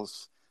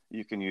towels.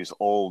 You can use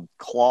old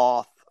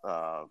cloth,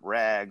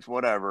 rags,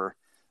 whatever,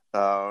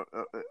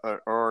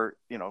 or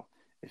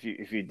if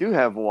you do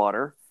have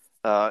water,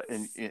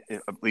 and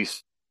at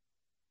least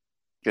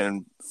you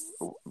can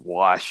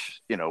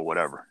wash,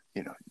 whatever,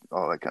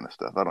 all that kind of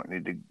stuff. I don't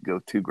need to go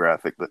too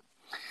graphic, but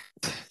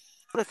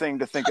the thing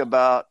to think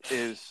about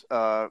is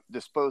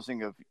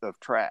disposing of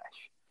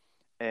trash.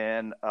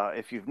 And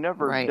if you've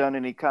never done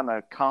any kind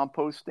of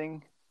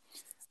composting,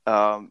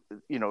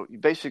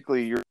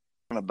 basically you're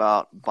talking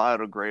about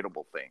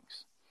biodegradable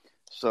things.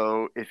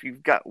 So if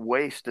you've got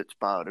waste that's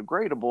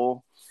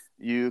biodegradable,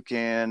 you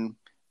can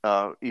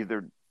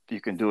either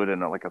you can do it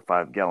in a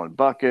 5-gallon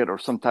bucket or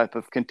some type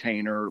of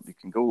container. You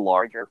can go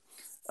larger.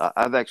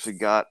 I've actually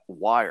got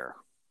wire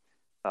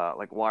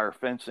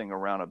fencing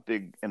around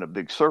in a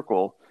big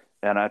circle,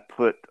 and I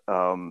put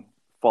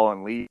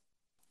fallen leaves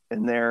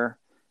in there,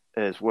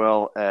 as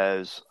well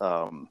as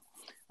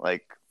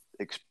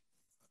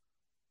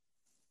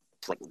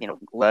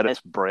lettuce,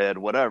 bread,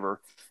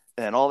 whatever,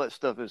 and all that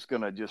stuff is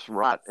going to just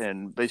rot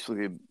and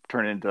basically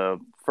turn into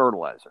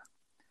fertilizer.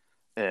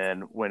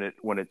 And when it's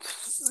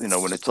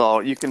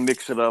all, you can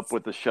mix it up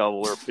with a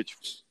shovel or a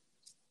pitchfork.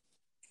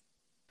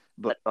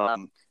 But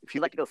if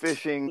you like to go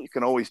fishing, you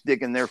can always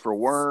dig in there for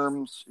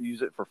worms,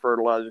 use it for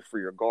fertilizer for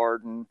your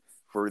garden,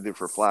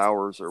 for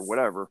flowers or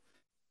whatever.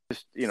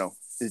 It's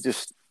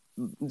just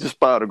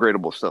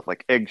biodegradable stuff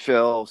like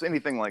eggshells,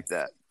 anything like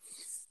that.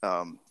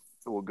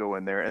 Will go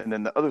in there, and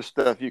then the other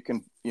stuff you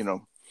can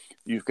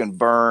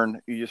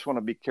burn. You just want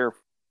to be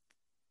careful.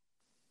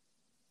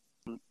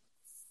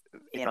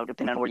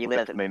 Depending on where you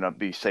live, it may not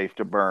be safe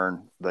to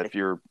burn. But if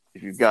you've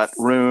got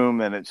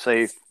room and it's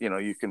safe,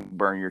 you can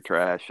burn your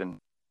trash, and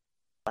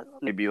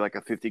maybe like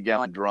a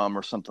 50-gallon drum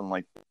or something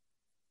like that.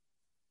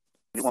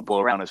 You won't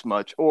blow around as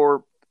much.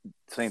 Or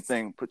same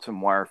thing, put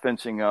some wire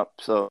fencing up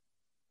so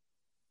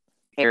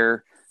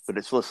air, but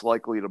it's less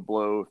likely to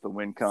blow if the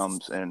wind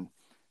comes and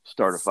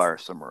start a fire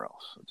somewhere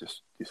else. So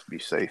just be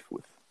safe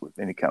with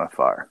any kind of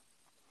fire.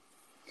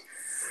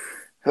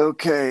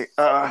 Okay,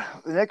 the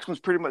next one's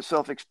pretty much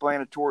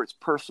self-explanatory. It's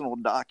personal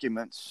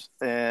documents,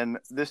 and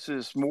this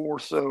is more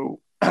so,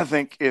 I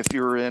think, if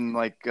you're in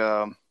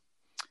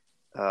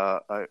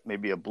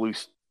maybe a blue,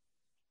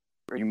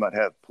 you might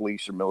have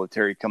police or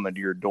military coming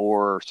to your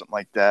door or something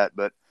like that.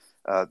 But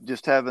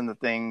just having the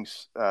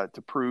things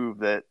to prove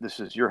that this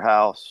is your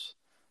house,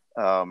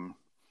 and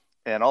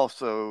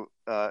also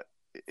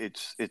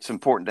it's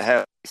important to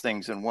have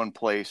things in one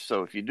place.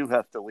 So if you do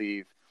have to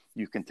leave,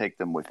 you can take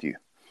them with you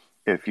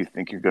if you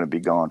think you're going to be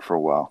gone for a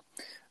while.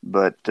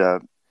 But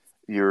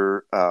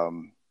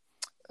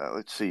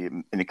let's see,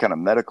 any kind of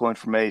medical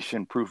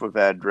information, proof of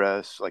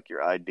address, like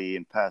your ID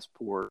and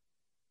passport,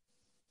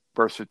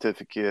 birth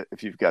certificate,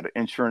 if you've got an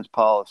insurance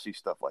policy,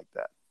 stuff like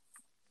that.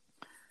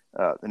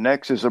 The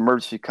next is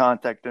emergency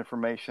contact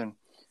information.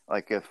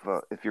 Like if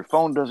your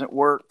phone doesn't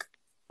work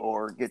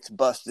or gets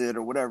busted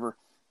or whatever,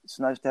 it's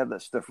nice to have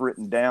that stuff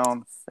written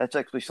down. That's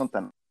actually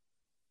something,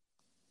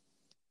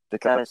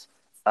 because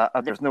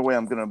there's no way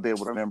I'm going to be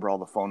able to remember all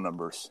the phone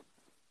numbers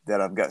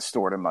that I've got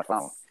stored in my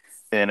phone.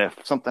 And if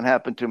something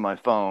happened to my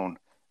phone,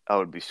 I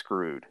would be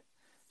screwed.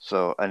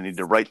 So I need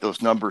to write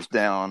those numbers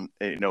down,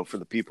 for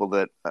the people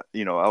that,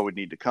 I would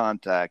need to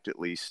contact at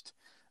least.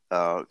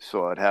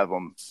 So I'd have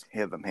them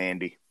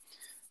handy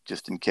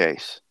just in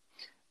case.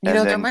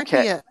 There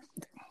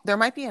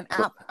might be an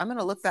app. I'm going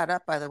to look that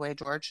up, by the way,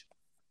 George,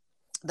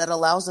 that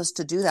allows us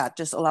to do that.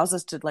 Just allows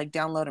us to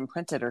download and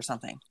print it or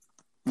something.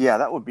 Yeah,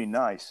 that would be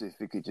nice if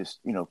you could just,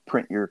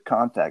 print your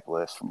contact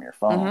list from your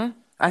phone. Mm-hmm.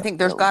 I think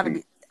there's got to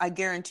be. I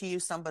guarantee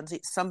you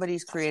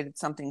somebody's created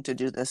something to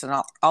do this, and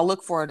I'll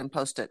look for it and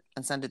post it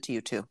and send it to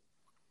you too.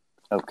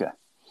 Okay.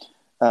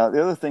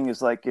 The other thing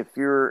is, if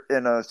you're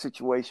in a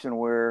situation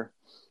where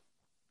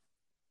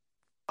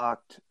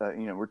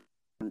we're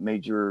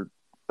major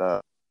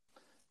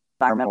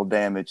environmental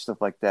damage,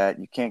 stuff like that,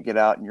 you can't get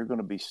out and you're going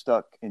to be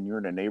stuck and you're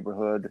in a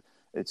neighborhood,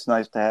 it's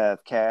nice to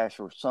have cash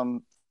or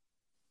some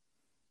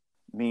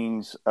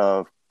means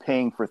of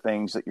paying for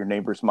things that your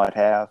neighbors might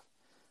have.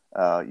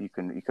 You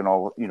can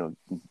all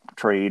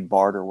trade,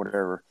 barter,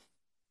 whatever.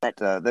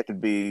 That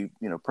could be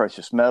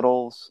precious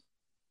metals,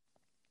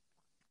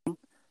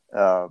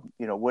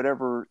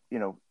 whatever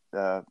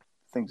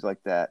things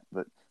like that.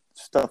 But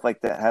stuff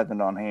like that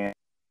having on hand,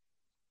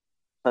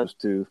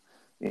 opposed to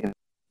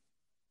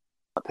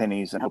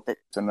pennies, and hope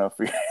it's enough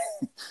for you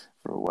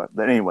for what.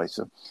 But anyway,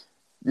 so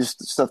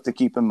just stuff to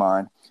keep in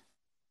mind.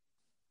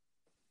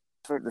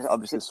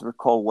 Obviously, it's for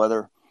cold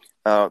weather.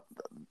 A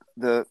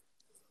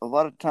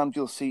lot of times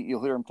you'll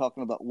hear them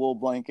talking about wool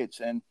blankets,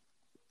 and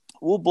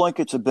wool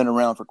blankets have been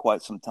around for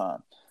quite some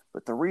time.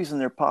 But the reason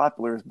they're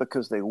popular is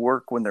because they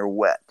work when they're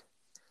wet,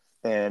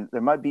 and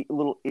there might be a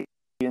little you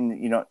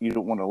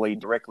don't want to lay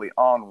directly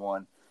on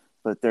one,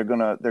 but they're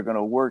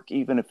gonna work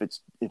even if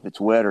it's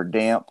wet or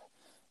damp,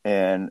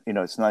 and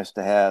it's nice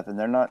to have. And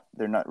they're not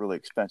really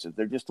expensive.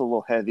 They're just a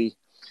little heavy,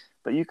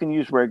 but you can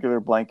use regular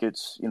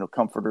blankets,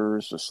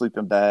 comforters, or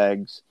sleeping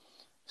bags,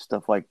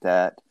 stuff like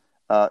that.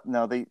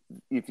 Now,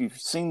 if you've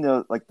seen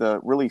the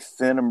really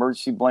thin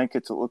emergency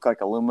blankets that look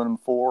like aluminum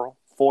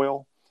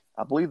foil,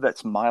 I believe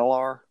that's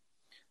Mylar,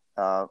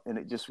 and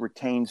it just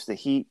retains the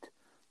heat.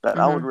 But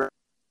I would recommend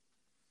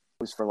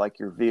those for like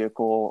your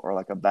vehicle or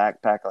like a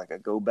backpack, like a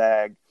go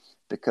bag,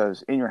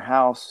 because in your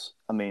house,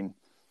 I mean,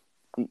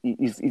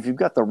 if you've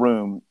got the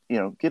room,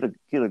 get a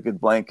good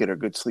blanket or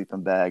good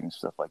sleeping bag and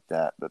stuff like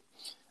that. But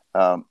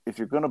if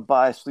you're going to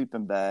buy a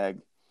sleeping bag,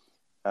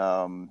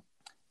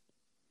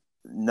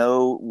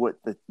 know what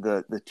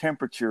the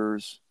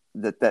temperatures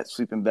that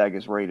sleeping bag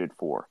is rated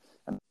for.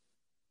 And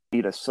you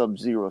need a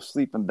sub-zero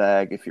sleeping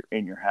bag if you're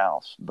in your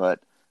house, but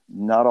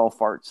not all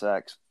fart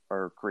sacks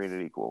are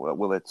created equal.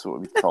 Well, that's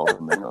what we call them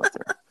in the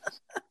military.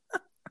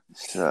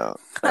 So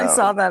I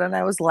saw that and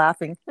I was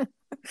laughing.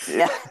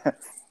 Yeah,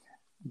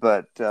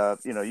 but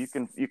you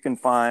can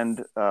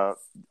find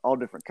all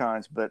different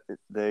kinds, but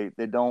they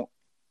don't.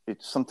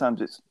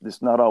 Sometimes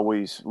it's not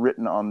always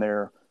written on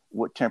there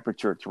what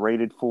temperature it's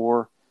rated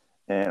for.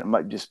 And it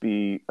might just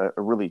be a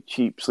really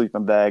cheap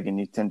sleeping bag, and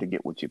you tend to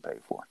get what you pay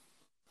for.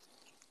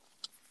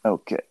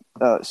 Okay.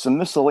 Some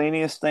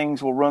miscellaneous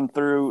things we'll run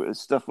through,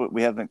 stuff that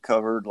we haven't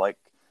covered, like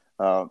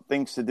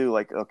things to do,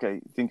 like,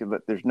 okay, think of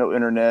it, there's no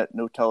internet,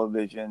 no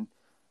television.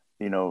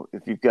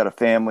 If you've got a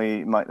family,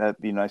 it might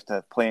be nice to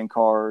have playing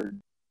cards,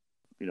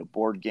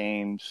 board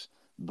games,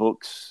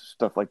 books,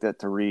 stuff like that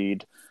to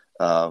read,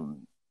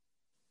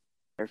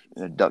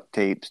 duct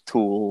tapes,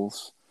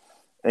 tools,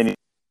 any.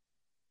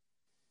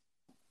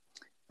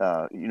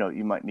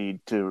 You might need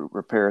to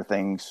repair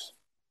things.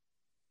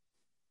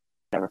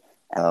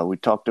 We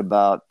talked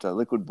about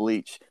liquid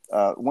bleach.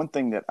 One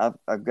thing that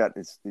I've got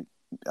is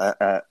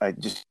I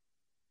just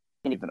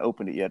haven't even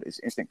opened it yet is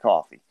instant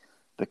coffee,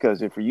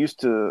 because if you're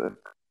used to,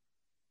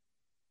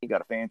 you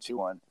got a fancy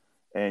one,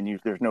 and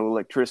there's no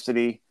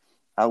electricity,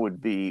 I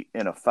would be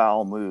in a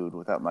foul mood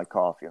without my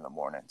coffee in the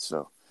morning.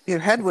 So your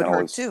head would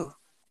hurt too.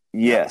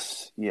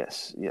 Yes,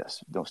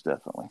 most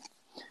definitely.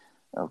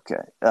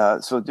 Okay,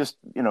 so just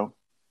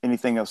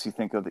anything else you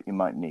think of that you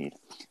might need.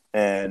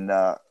 And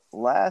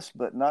last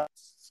but not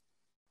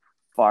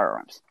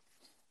firearms.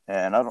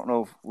 And I don't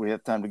know if we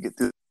have time to get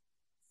through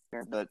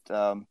here, but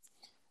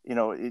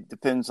it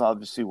depends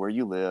obviously where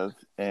you live,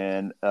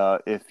 and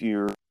if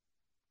you're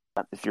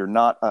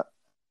not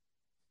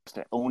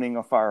owning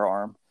a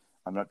firearm,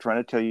 I'm not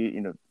trying to tell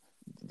you,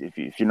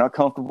 if you're not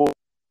comfortable,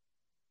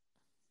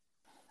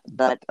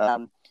 but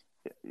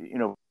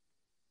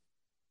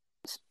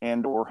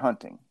and or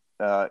hunting.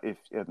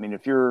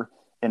 If you're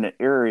in an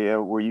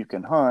area where you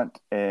can hunt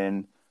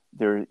and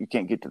you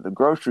can't get to the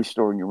grocery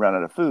store and you run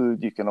out of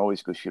food, you can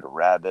always go shoot a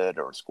rabbit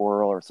or a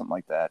squirrel or something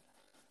like that.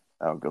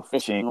 Go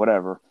fishing,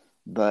 whatever.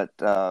 But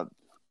so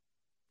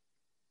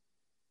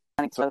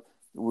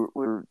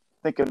we're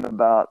thinking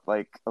about,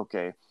 like,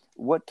 okay,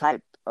 what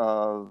type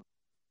of,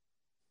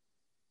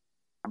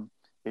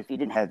 if you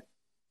didn't have,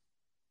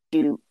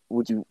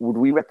 would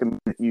we recommend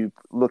that you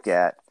look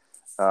at?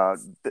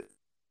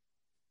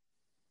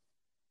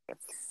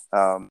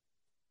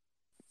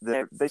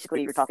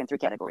 Basically, you're talking three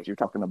categories. You're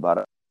talking about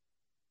a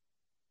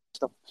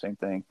same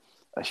thing,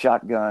 a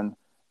shotgun,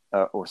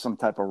 or some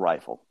type of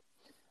rifle.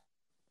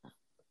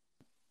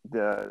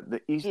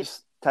 The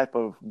easiest type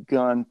of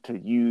gun to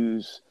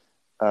use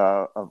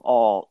of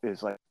all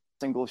is like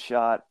single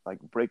shot, like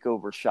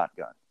breakover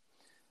shotgun.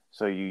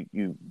 So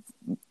you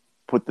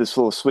put this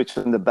little switch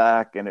in the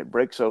back, and it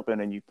breaks open,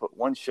 and you put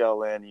one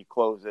shell in, you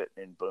close it,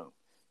 and boom,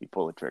 you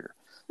pull the trigger.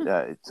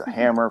 It's a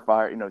hammer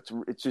fire.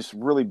 It's just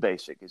really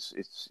basic.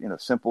 It's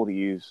simple to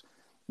use,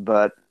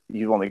 but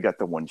you've only got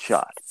the one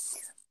shot.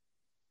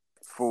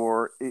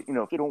 For if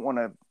you don't want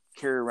to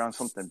carry around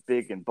something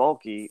big and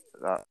bulky,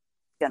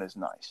 gun is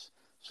nice.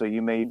 So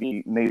you may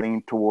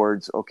lean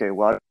towards, okay,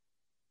 well,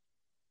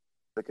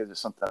 because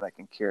it's something I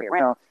can carry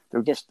around.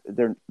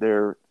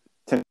 They're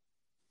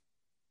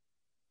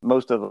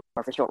most of them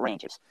are for short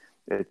ranges.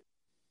 And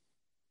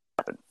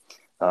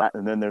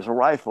then there's a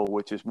rifle,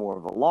 which is more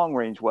of a long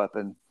range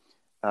weapon.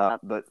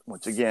 But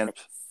once again,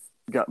 it's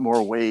got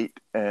more weight,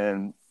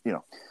 and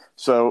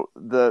so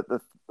the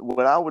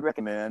what I would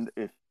recommend,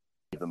 if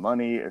the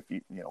money, if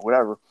you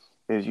whatever,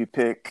 is you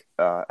pick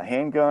a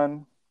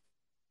handgun,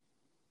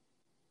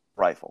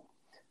 rifle.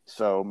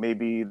 So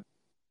maybe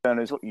gun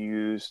is what you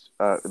use,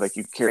 like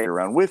you carry it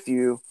around with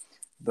you.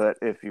 But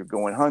if you're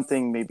going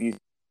hunting, maybe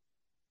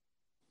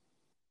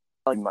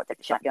you might take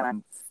a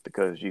shotgun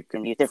because you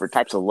can use different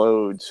types of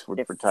loads for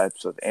different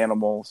types of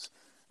animals,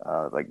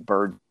 like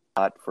bird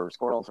shot for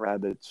squirrels,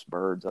 rabbits,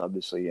 birds,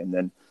 obviously, and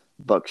then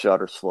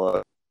buckshot or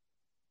slug,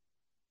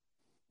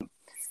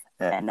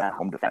 and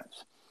home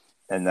defense,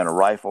 and then a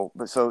rifle.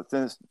 But so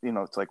then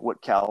it's like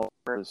what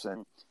calibers,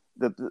 and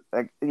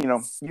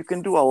you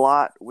can do a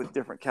lot with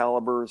different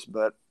calibers,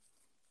 but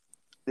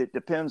it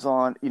depends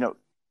on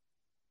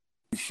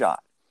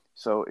shot.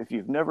 So if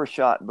you've never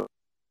shot, but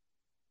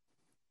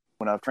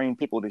when I've trained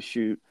people to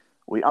shoot,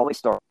 we always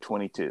start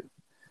 22,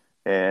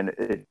 and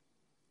it's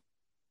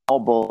all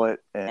bullet,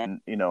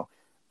 and you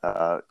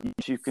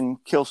can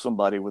kill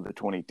somebody with a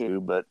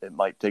 22, but it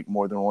might take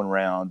more than one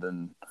round,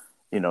 and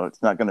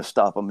it's not going to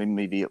stop them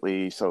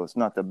immediately, so it's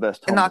not the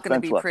best home not going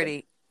to defense be weapon.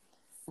 Pretty,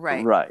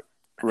 right?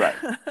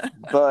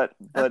 but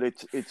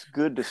it's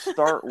good to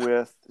start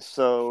with,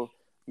 so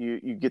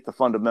you get the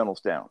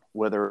fundamentals down,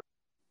 whether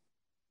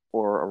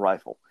or a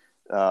rifle.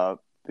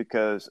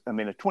 Because a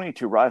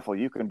 22 rifle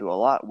you can do a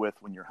lot with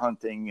when you're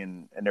hunting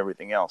and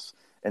everything else,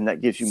 and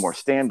that gives you more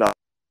standoff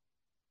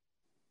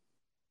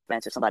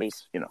defense if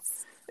somebody's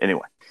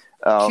anyway.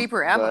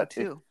 Cheaper ammo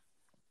too.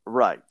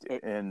 Right,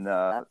 and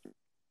a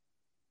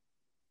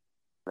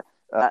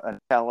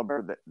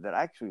caliber that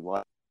I actually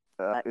like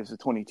is a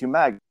 22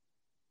 Magnum,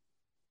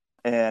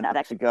 and I've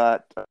actually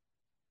got a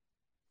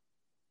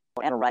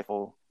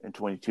rifle in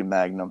 22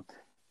 Magnum,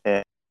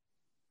 and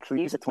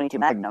actually use a 22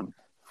 Magnum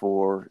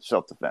for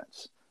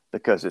self-defense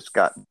because it's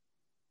got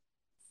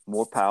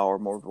more power,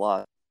 more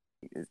velocity,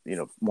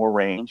 more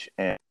range,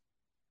 and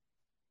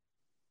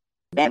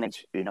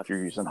damage, if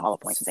you're using hollow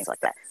points and things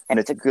like that. And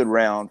it's a good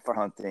round for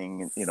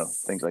hunting and,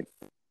 things like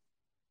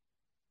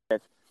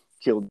that.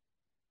 Killed.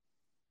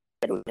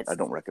 I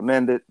don't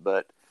recommend it,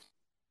 but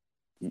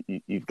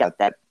you've got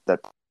that to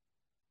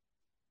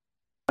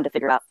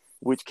figure out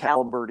which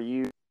caliber to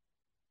use.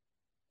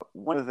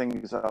 One of the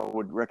things I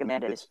would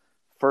recommend is,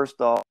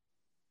 first off,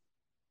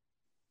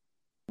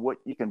 what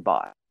you can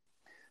buy.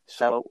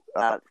 So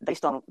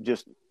based on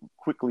just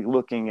quickly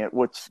looking at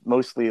what's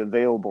mostly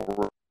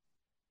available,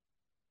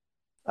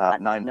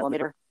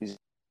 9mm is,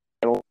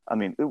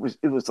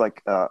 it was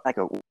like a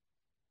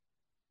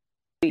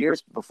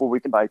years before we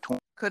could buy 20.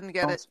 Couldn't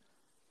get it.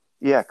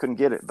 Yeah, couldn't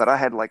get it. But I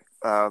had like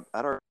I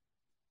don't know,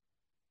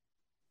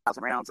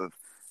 1,000 rounds of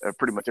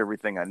pretty much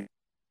everything I need.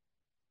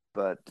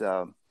 But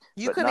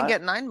you couldn't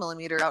get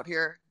 9mm out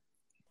here.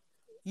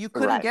 You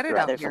couldn't get it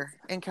out here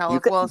in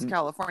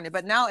California.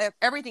 But now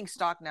everything's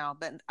stocked now.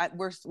 But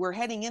we're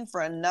heading in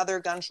for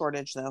another gun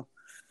shortage, though.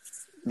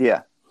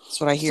 Yeah,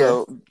 that's what I hear.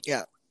 So,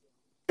 yeah,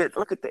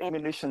 look at the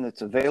ammunition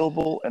that's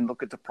available and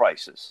look at the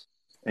prices,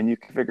 and you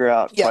can figure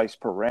out price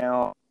per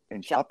round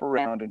and shop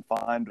around and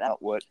find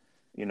out what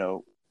you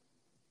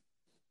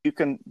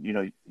can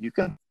it's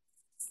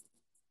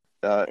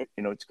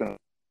going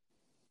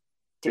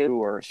to do,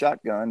 or a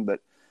shotgun,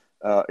 but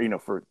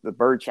for the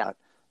bird shot.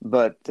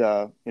 But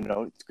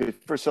it's good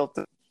for self,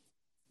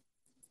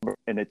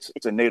 and it's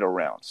a NATO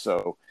round,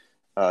 so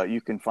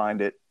you can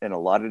find it in a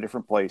lot of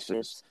different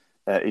places.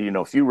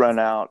 If you run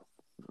out,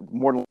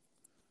 more than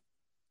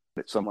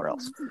it somewhere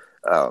else,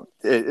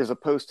 as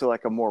opposed to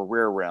like a more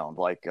rare round,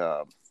 like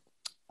I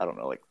don't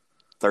know, like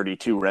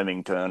 32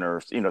 Remington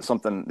or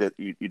something that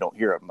you don't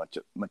hear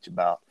much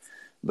about.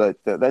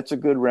 But that's a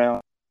good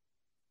round.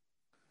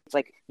 It's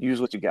like, use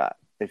what you got.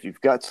 If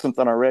you've got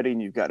something already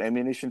and you've got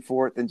ammunition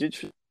for it, then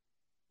just.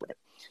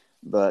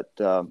 But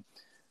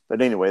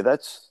anyway,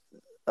 that's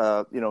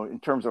in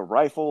terms of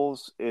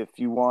rifles. If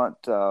you want,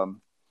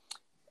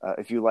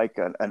 if you like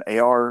an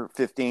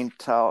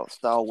AR-15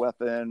 style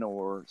weapon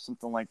or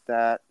something like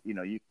that,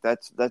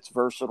 that's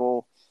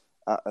versatile.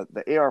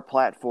 The AR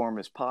platform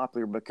is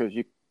popular because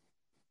you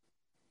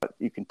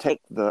can take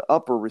the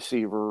upper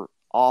receiver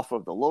off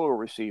of the lower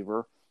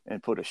receiver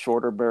and put a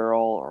shorter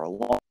barrel or a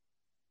long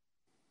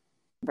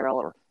barrel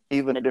or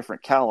even a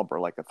different caliber,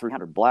 like a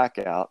 300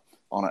 Blackout,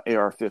 on an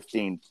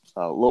AR-15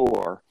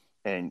 lower,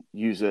 and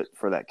use it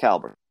for that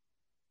caliber.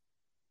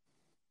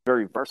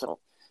 Very versatile.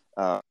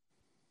 They're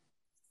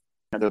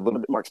a little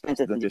bit more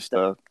expensive than just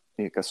a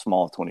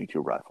small 22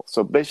 rifle.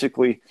 So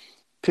basically,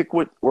 pick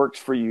what works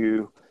for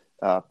you.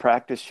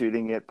 Practice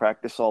shooting it.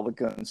 Practice all the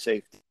gun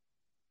safety.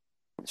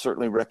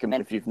 Certainly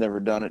recommend, if you've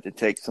never done it, to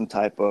take some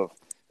type of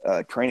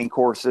training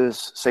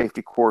courses,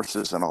 safety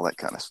courses, and all that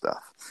kind of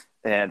stuff.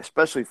 And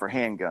especially for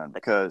handgun,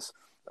 because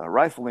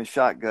rifle and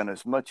shotgun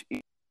is much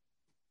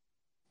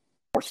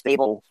more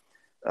stable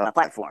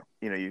platform.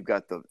 You've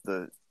got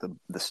the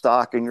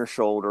stock in your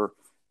shoulder.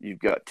 You've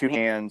got two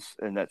hands,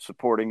 and that's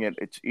supporting it.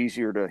 It's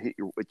easier to hit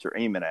what you're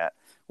aiming at.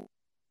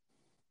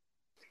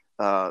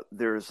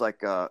 There's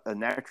like a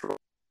natural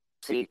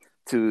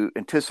to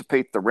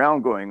anticipate the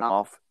round going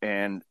off,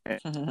 and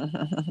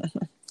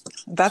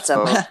That's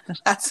So,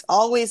 that's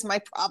always my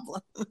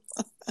problem.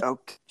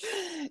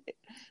 okay,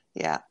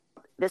 Yeah.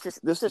 this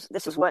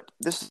is what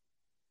this is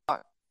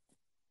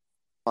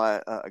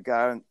by a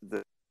guy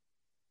that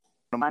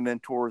one of my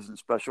mentors in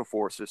special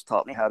forces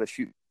taught me how to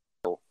shoot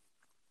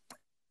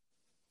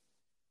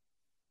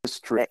this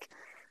trick.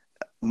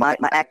 My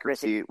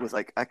accuracy was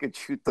like I could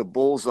shoot the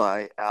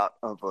bullseye out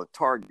of a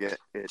target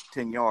at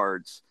 10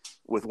 yards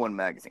with one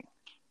magazine.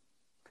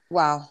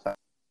 Wow.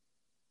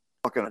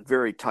 Talking a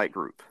very tight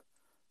group.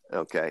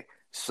 Okay,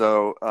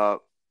 so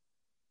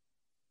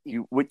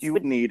what you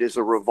would need is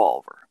a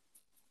revolver.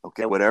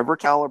 Okay, whatever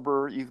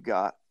caliber you've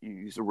got, you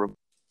use a revolver.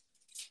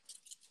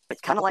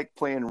 It's kind of like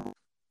playing.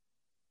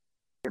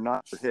 You're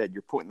not your head.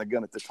 You're pointing the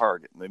gun at the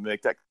target, and they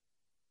make that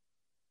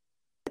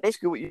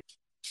basically what you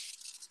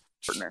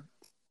partner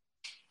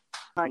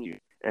on you,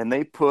 and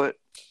they put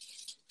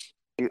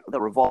the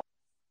revolver.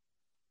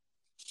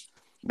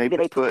 Maybe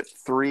they put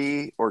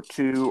 3 or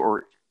 2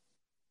 or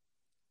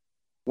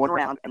 1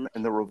 round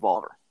in the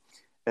revolver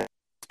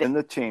in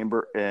the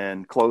chamber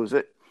and close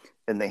it,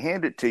 and they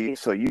hand it to you.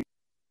 So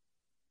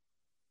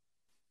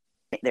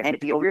they hand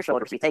it to you over your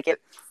shoulder. So you take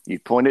it, you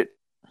point it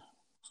at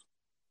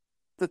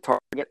the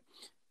target,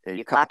 and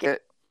you cock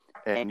it,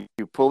 and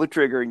you pull the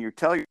trigger, and you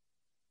tell you,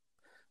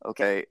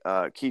 okay,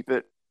 keep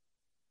it.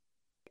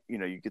 You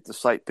know, you get the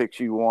sight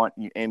picture you want,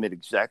 you aim it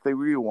exactly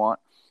where you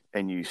want,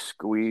 and you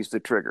squeeze the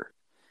trigger.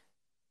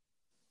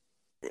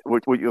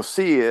 What you'll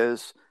see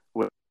is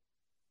what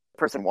the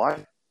person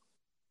watching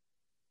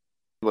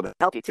will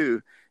help you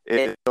too.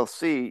 They'll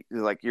see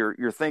like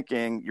you're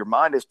thinking, your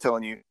mind is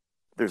telling you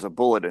there's a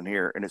bullet in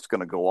here and it's going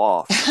to go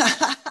off,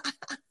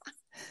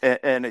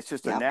 and it's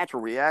just a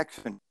natural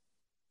reaction,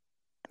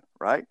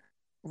 right?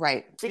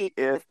 Right. See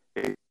if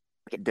it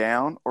get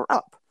down or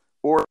up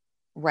or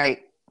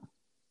right.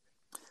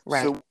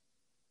 So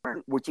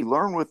what you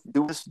learn with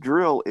doing this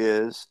drill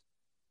is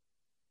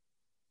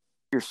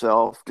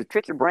yourself to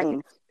trick your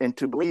brain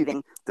into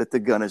believing that the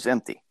gun is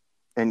empty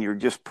and you're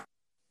just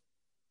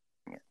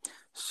it.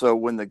 So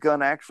when the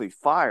gun actually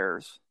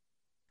fires,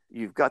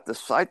 you've got the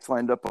sights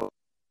lined up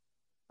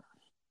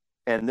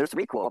and there's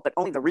recoil, but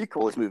only the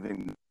recoil is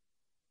moving,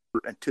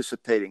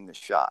 anticipating the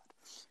shot,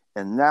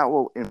 and that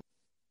will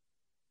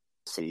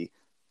see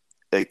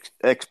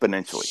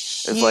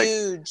exponentially. It's like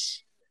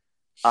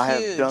I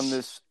have done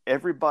this.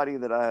 Everybody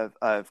that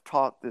I've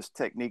taught this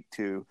technique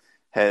to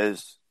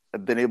has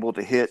been able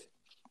to hit.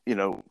 You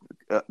know,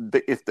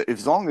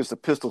 as long as the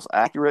pistol's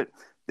accurate,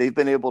 they've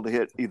been able to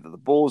hit either the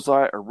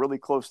bullseye or really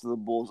close to the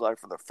bullseye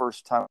for the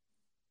first time.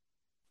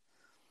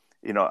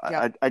 You know,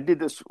 I did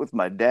this with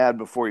my dad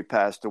before he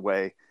passed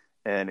away,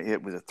 and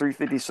it was a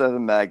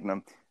 357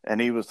 Magnum, and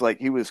he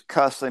was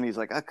cussing. He's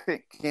like, I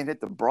can't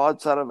hit the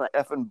broadside of an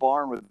effing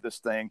barn with this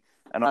thing,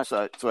 and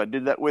so I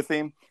did that with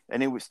him,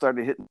 and he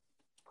started hitting.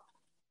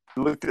 He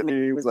looked at me,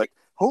 and he was like,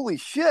 "Holy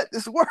shit,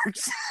 this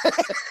works!"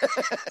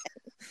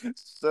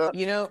 So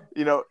you know,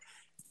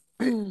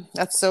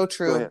 that's so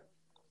true.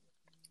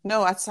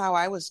 No, that's how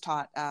I was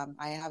taught.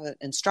 I have an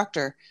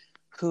instructor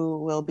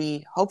who will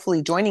be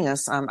hopefully joining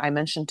us. I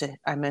mentioned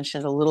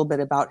a little bit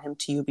about him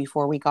to you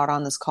before we got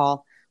on this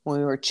call when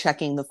we were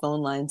checking the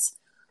phone lines.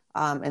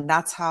 And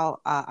that's how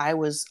I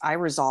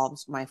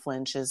resolved my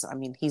flinches. I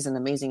mean, he's an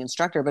amazing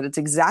instructor, but it's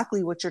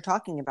exactly what you're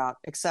talking about,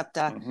 except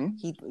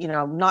he,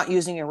 not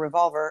using a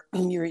revolver,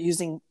 you're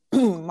using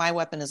my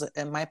weapon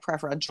my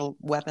preferential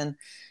weapon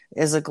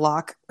is a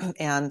Glock.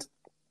 And,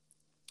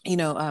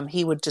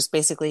 he would just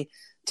basically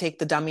take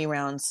the dummy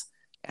rounds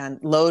and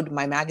load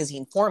my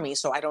magazine for me.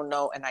 So I don't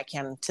know. And I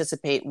can't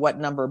anticipate what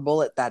number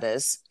bullet that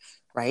is.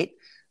 Right.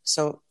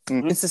 So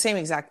it's the same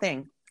exact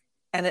thing.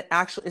 And it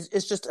actually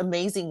it's just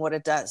amazing what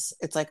it does.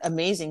 It's like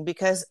amazing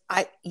because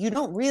you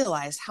don't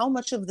realize how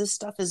much of this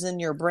stuff is in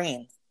your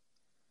brain.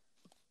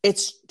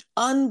 It's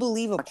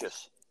unbelievable.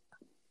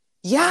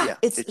 Yeah,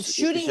 it's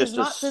shooting is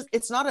not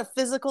it's not a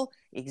physical.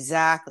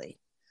 Exactly.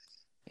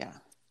 Yeah.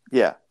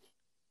 Yeah.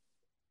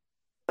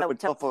 What I would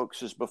tell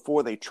folks is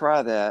before they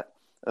try that,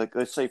 like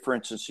let's say for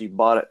instance you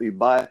buy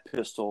a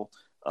pistol,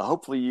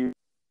 hopefully you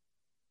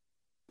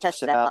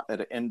test it out at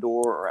an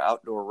indoor or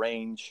outdoor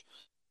range.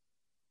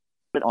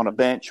 It on a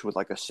bench with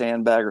like a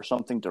sandbag or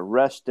something to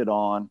rest it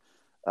on,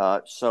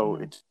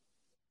 so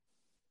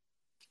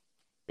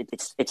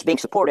it's being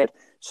supported.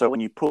 So when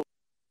you pull,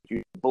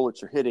 your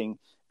bullets are hitting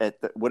at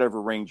whatever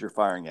range you're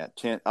firing at.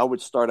 I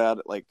would start out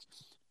at like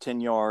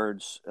 10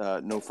 yards,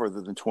 no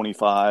further than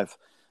 25.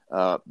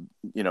 But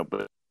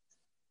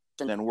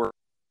and then work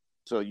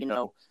so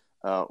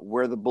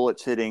where the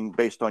bullet's hitting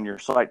based on your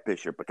sight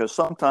picture, because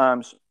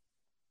sometimes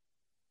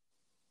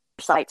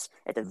sights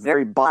at the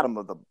very bottom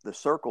of the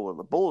circle of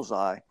the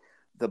bullseye,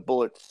 the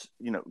bullet's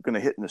going to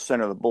hit in the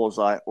center of the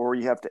bullseye, or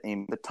you have to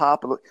aim the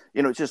top of the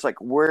it's just like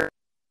where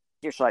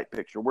your sight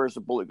picture, where's the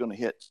bullet going to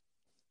hit?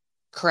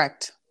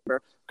 Correct.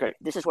 Okay,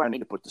 this is where I need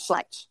to put the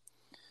sights.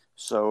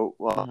 So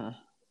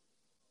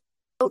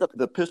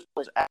the pistol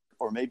is active,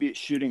 or maybe it's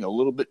shooting a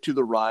little bit to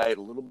the right,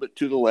 a little bit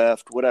to the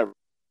left, whatever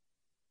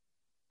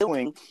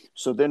doing.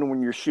 So then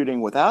when you're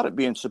shooting without it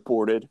being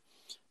supported,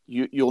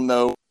 you'll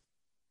know,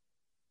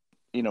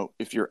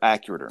 if you're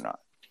accurate or not,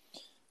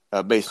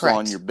 based Correct.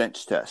 on your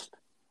bench test.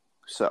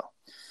 So,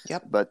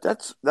 yep. But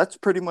that's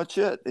pretty much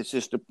it. It's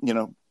just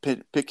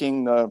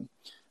picking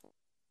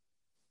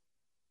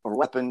or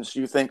weapons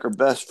you think are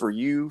best for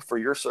you, for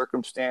your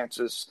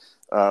circumstances,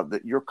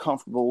 that you're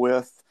comfortable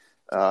with.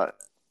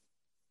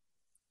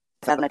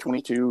 Having a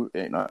 22,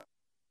 they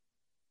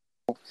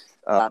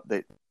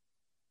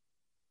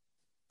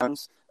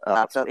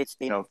so it's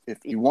if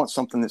you want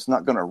something that's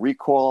not going to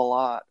recoil a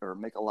lot or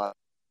make a lot,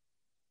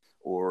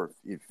 or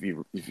if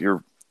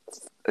you're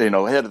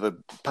ahead of the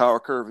power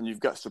curve and you've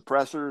got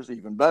suppressors,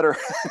 even better.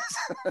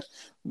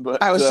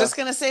 But I was just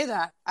going to say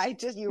that.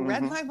 You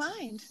read my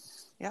mind.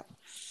 Yep.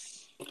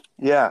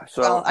 Yeah.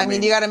 So, well, I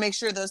mean, you got to make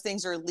sure those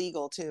things are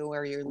legal too,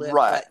 where you live.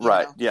 Right. But,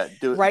 right. Yeah.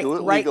 Do it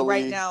legally.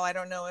 Right now, I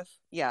don't know if.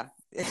 Yeah.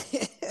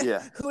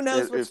 Yeah. Who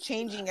knows what's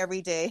changing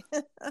every day?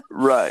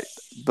 Right.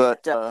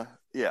 But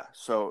yeah.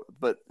 So,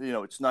 but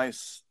it's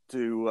nice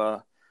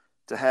to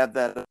have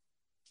that.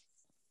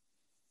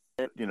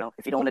 If you don't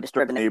want to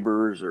disturb the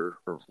neighbors or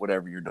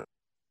whatever you're doing.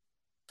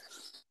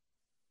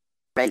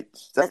 Right.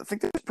 I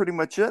think that's pretty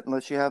much it.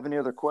 Unless you have any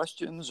other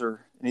questions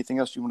or anything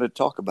else you wanted to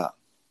talk about.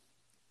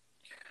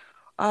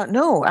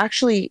 No,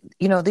 actually,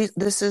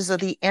 this is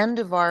the end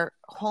of our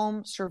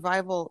home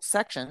survival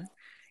section.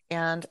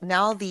 And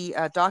now the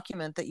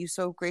document that you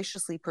so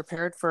graciously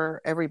prepared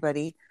for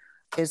everybody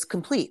is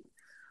complete.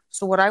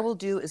 So what I will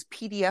do is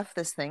PDF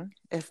this thing.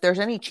 If there's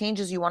any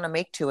changes you want to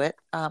make to it,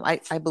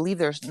 I believe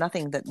there's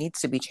nothing that needs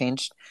to be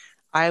changed.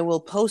 I will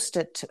post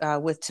it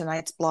with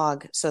tonight's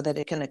blog so that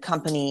it can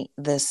accompany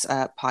this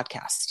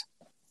podcast.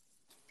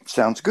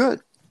 Sounds good.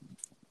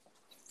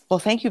 Well,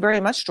 thank you very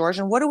much, George.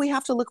 And what do we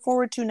have to look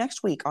forward to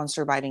next week on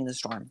Surviving the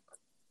Storm?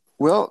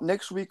 Well,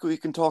 next week we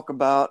can talk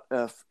about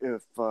if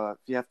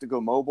you have to go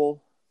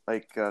mobile,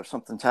 like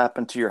something's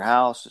happened to your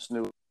house, it's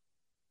new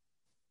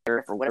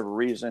for whatever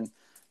reason.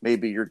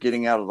 Maybe you're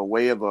getting out of the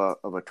way of a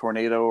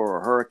tornado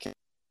or a hurricane.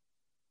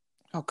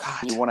 Oh,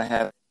 God. You want to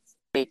have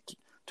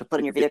to put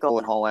in your vehicle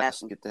and haul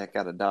ass and get the heck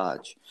out of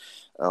Dodge.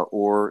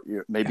 Or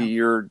maybe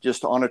you're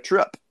just on a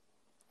trip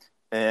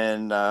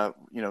and,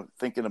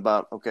 thinking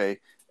about, okay,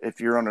 if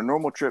you're on a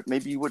normal trip,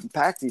 maybe you wouldn't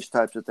pack these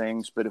types of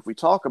things. But if we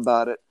talk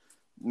about it,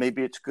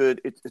 maybe it's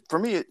good. For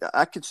me,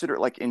 I consider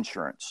it like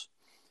insurance.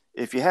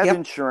 If you have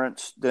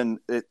insurance, then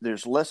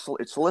it's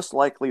less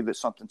likely that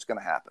something's going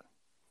to happen.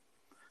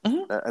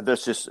 Mm-hmm.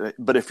 That's just.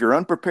 But if you're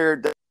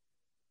unprepared, that's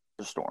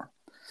a storm.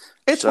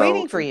 It's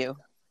waiting for you.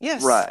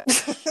 Yes, right.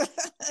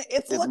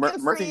 It's looking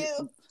for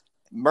you.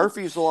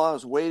 Murphy's Law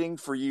is waiting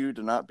for you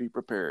to not be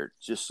prepared,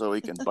 just so he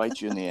can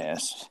bite you in the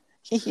ass.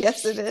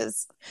 Yes, it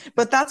is.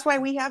 But that's why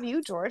we have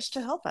you, George,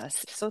 to help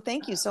us. So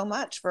thank you so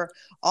much for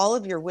all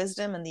of your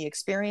wisdom, and the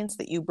experience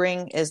that you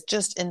bring is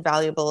just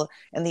invaluable.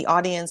 And the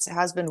audience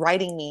has been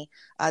writing me,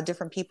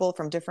 different people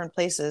from different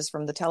places,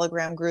 from the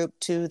Telegram group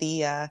to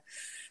the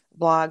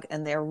blog,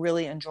 and they're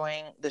really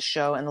enjoying the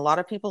show. And a lot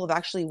of people have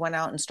actually went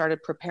out and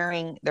started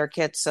preparing their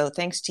kits. So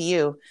thanks to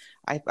you,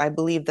 I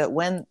believe that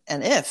when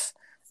and if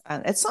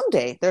and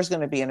someday there's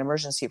going to be an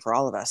emergency for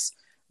all of us,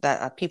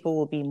 that people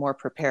will be more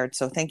prepared.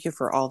 So thank you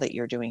for all that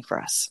you're doing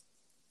for us.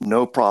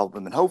 No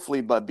problem. And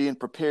hopefully by being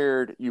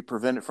prepared, you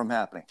prevent it from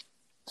happening.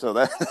 So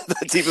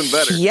that's even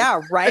better. Yeah,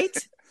 right?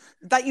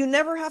 That you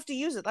never have to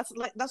use it. That's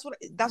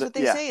what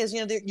they say is,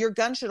 your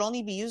gun should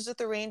only be used at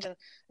the range.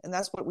 And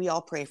that's what we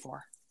all pray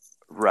for.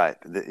 Right.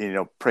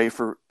 Pray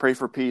for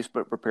peace,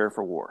 but prepare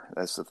for war.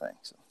 That's the thing.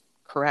 So.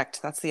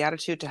 Correct. That's the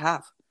attitude to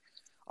have.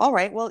 All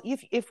right. Well,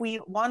 if we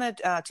want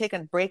to take a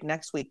break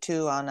next week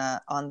too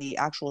on the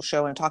actual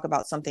show and talk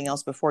about something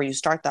else before you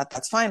start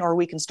that's fine. Or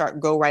we can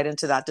go right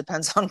into that.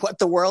 Depends on what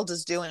the world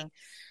is doing.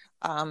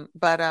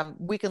 But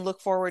we can look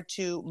forward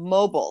to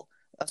mobile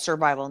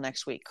survival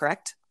next week.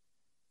 Correct?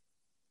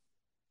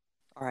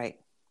 All right.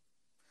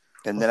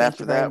 And then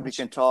after that, we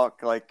can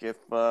talk like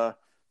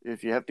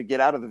if you have to get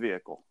out of the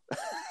vehicle.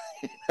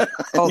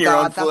 Oh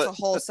God, that's a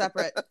whole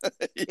separate.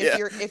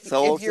 It's a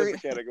whole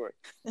separate category.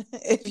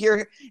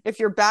 If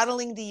you're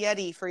battling the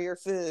Yeti for your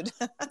food.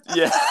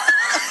 Yeah.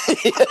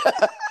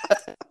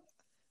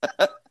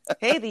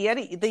 Hey, the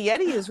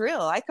Yeti is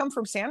real. I come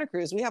from Santa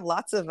Cruz. We have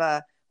lots of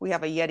we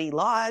have a Yeti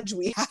lodge.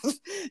 We have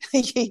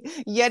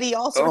Yeti,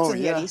 all sorts of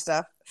Yeti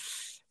stuff.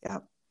 Yeah.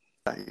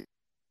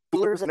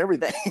 Coolers and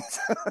everything.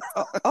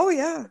 Oh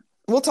yeah.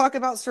 We'll talk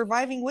about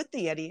surviving with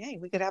the Yeti. Hey,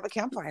 we could have a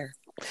campfire.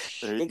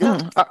 There you go.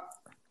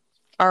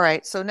 All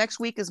right. So next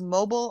week is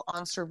mobile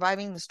on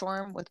Surviving the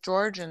Storm with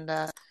George. And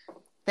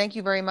thank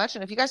you very much.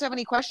 And if you guys have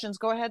any questions,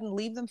 go ahead and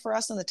leave them for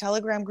us in the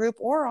Telegram group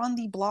or on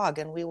the blog.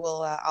 And we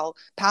will, I'll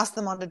pass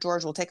them on to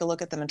George. We'll take a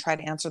look at them and try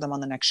to answer them on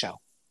the next show.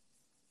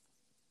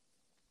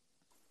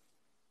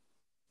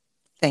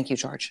 Thank you,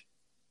 George.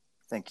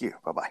 Thank you.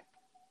 Bye-bye.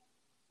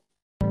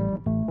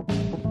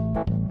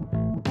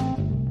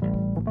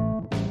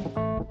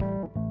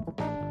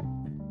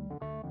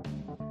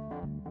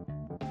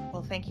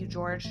 Thank you,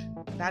 George.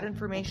 That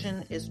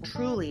information is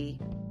truly,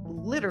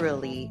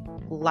 literally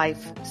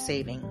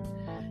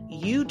life-saving.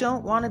 You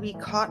don't want to be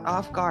caught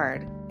off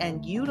guard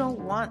and you don't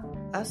want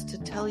us to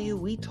tell you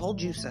we told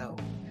you so.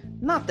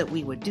 Not that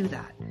we would do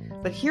that,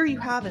 but here you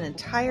have an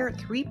entire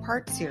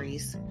 3-part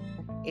series,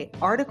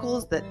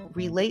 articles that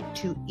relate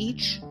to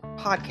each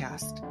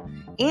podcast,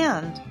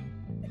 and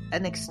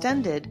an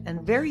extended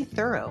and very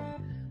thorough,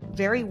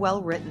 very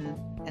well written,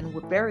 and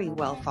very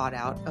well thought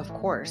out, of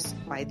course,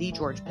 by the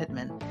George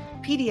Pittman,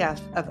 PDF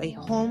of a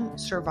home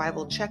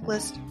survival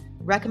checklist,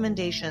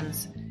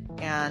 recommendations,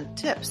 and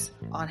tips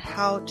on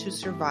how to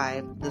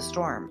survive the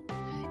storm.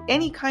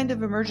 Any kind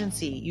of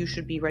emergency you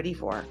should be ready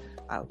for,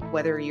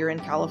 whether you're in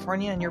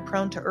California and you're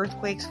prone to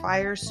earthquakes,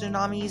 fires,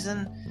 tsunamis,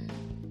 and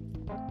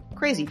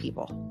crazy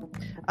people.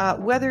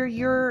 Whether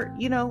you're,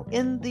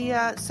 in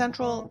the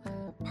central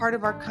part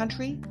of our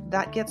country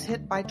that gets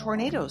hit by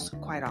tornadoes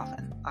quite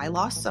often. I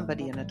lost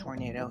somebody in a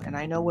tornado, and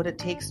I know what it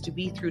takes to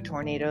be through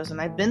tornadoes, and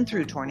I've been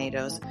through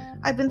tornadoes.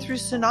 I've been through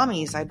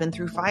tsunamis. I've been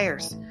through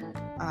fires.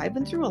 I've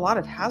been through a lot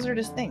of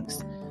hazardous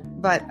things.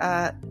 But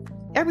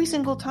every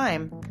single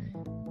time,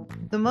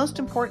 the most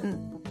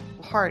important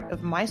part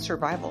of my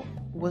survival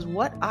was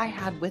what I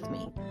had with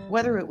me,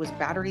 whether it was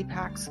battery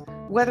packs,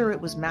 whether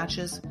it was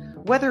matches,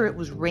 whether it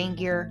was rain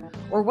gear,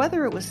 or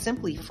whether it was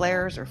simply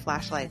flares or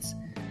flashlights.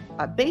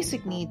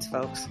 Basic needs,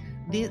 folks.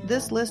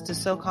 This list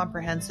is so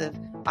comprehensive.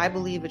 I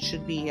believe it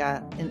should be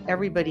in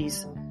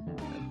everybody's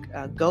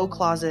go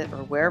closet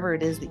or wherever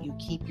it is that you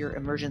keep your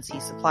emergency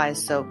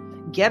supplies. So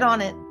get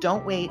on it.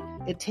 Don't wait.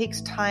 It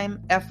takes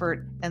time,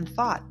 effort, and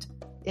thought,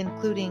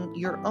 including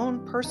your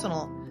own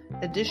personal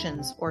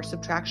additions or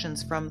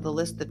subtractions from the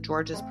list that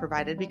George has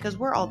provided, because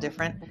we're all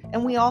different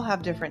and we all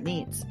have different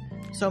needs.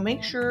 So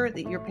make sure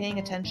that you're paying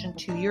attention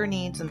to your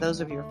needs and those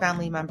of your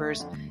family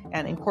members,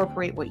 and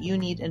incorporate what you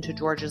need into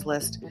George's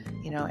list,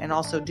 and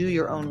also do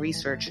your own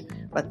research.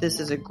 But this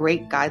is a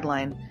great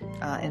guideline.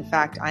 In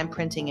fact, I'm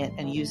printing it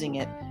and using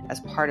it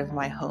as part of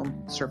my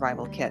home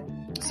survival kit.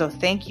 So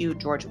thank you,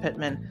 George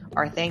Pittman.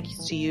 Our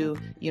thanks to you.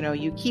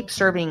 You keep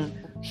serving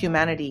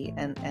humanity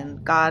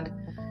and God.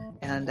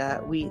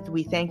 And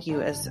we thank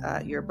you as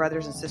your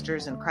brothers and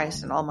sisters in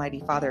Christ and Almighty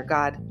Father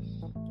God.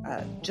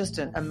 Just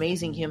an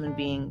amazing human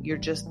being.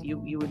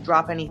 You would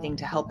drop anything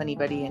to help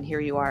anybody, and here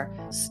you are,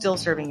 still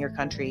serving your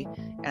country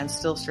and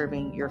still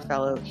serving your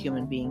fellow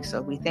human beings.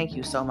 So we thank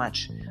you so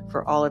much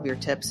for all of your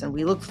tips, and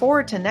we look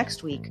forward to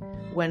next week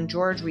when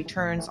George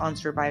returns on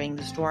Surviving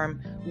the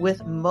Storm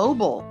with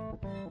mobile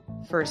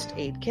first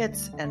aid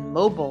kits and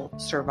mobile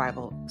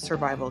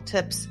survival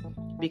tips,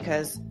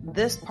 because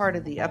this part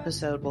of the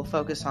episode will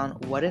focus on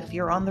what if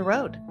you're on the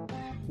road?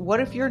 What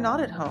if you're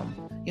not at home?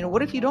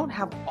 What if you don't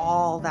have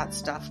all that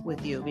stuff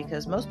with you?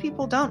 Because most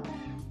people don't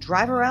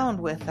drive around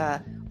with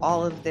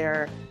all of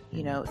their,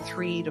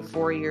 3 to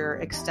 4 year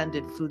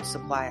extended food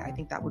supply. I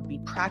think that would be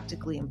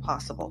practically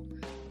impossible.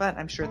 But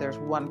I'm sure there's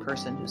one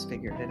person who's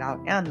figured it out,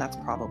 and that's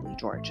probably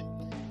George.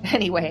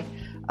 Anyway,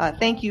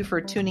 thank you for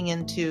tuning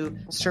in to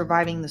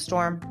Surviving the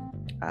Storm.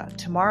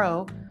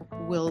 Tomorrow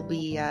will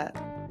be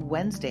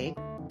Wednesday.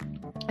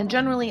 And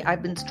generally,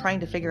 I've been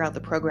trying to figure out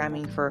the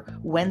programming for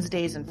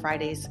Wednesdays and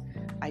Fridays.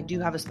 I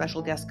do have a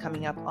special guest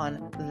coming up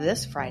on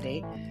this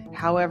Friday.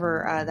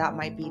 However, that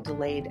might be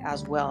delayed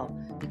as well,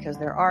 because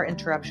there are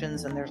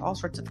interruptions and there's all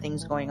sorts of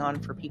things going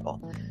on for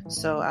people.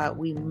 So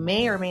we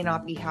may or may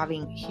not be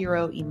having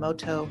Hiro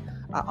Imoto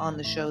on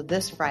the show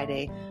this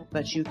Friday,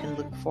 but you can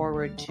look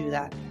forward to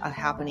that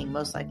happening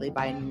most likely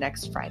by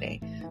next Friday.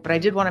 But I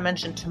did want to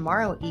mention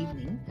tomorrow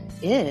evening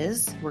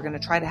we're going to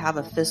try to have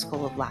a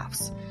fistful of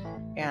laughs.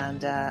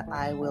 And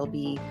I will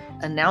be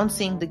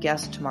announcing the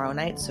guest tomorrow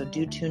night, so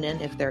do tune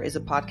in if there is a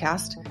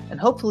podcast. And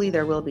hopefully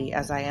there will be,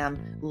 as I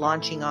am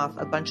launching off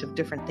a bunch of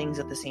different things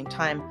at the same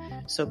time.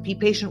 So be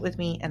patient with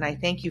me, and I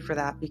thank you for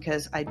that,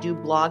 because I do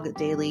blog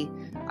daily.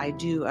 I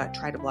do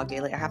try to blog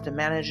daily. I have to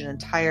manage an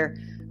entire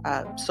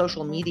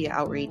social media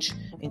outreach,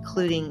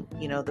 including,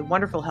 the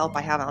wonderful help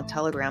I have on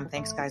Telegram.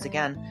 Thanks, guys,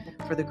 again,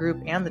 for the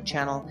group and the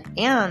channel.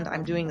 And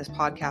I'm doing this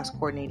podcast,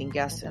 coordinating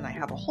guests, and I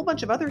have a whole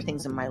bunch of other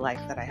things in my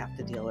life that I have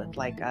to deal with,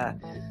 like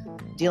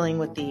dealing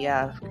with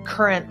the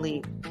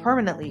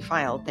permanently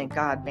filed, thank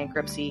God,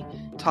 bankruptcy,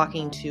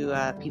 talking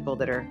to people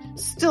that are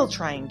still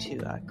trying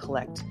to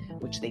collect,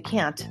 which they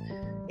can't.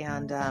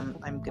 And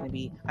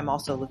I'm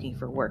also looking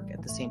for work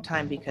at the same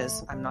time,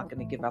 because I'm not going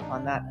to give up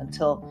on that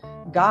until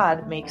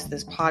God makes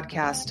this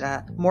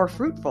podcast more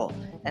fruitful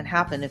and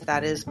happen. If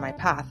that is my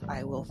path,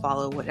 I will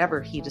follow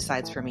whatever he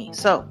decides for me.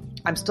 So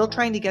I'm still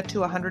trying to get to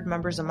 100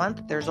 members a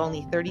month. There's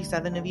only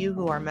 37 of you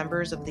who are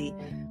members of the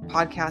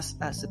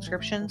podcast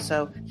subscription.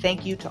 So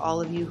thank you to all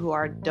of you who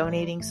are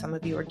donating. Some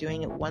of you are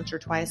doing it once or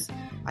twice.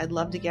 I'd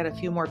love to get a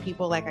few more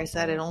people. Like I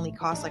said, it only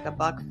costs like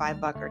 $1,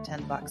 $5, or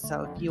 $10.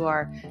 So if you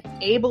are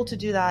able to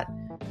do that,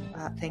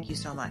 thank you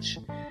so much.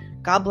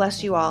 God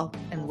bless you all.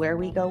 And where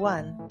we go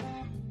one,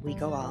 we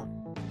go all.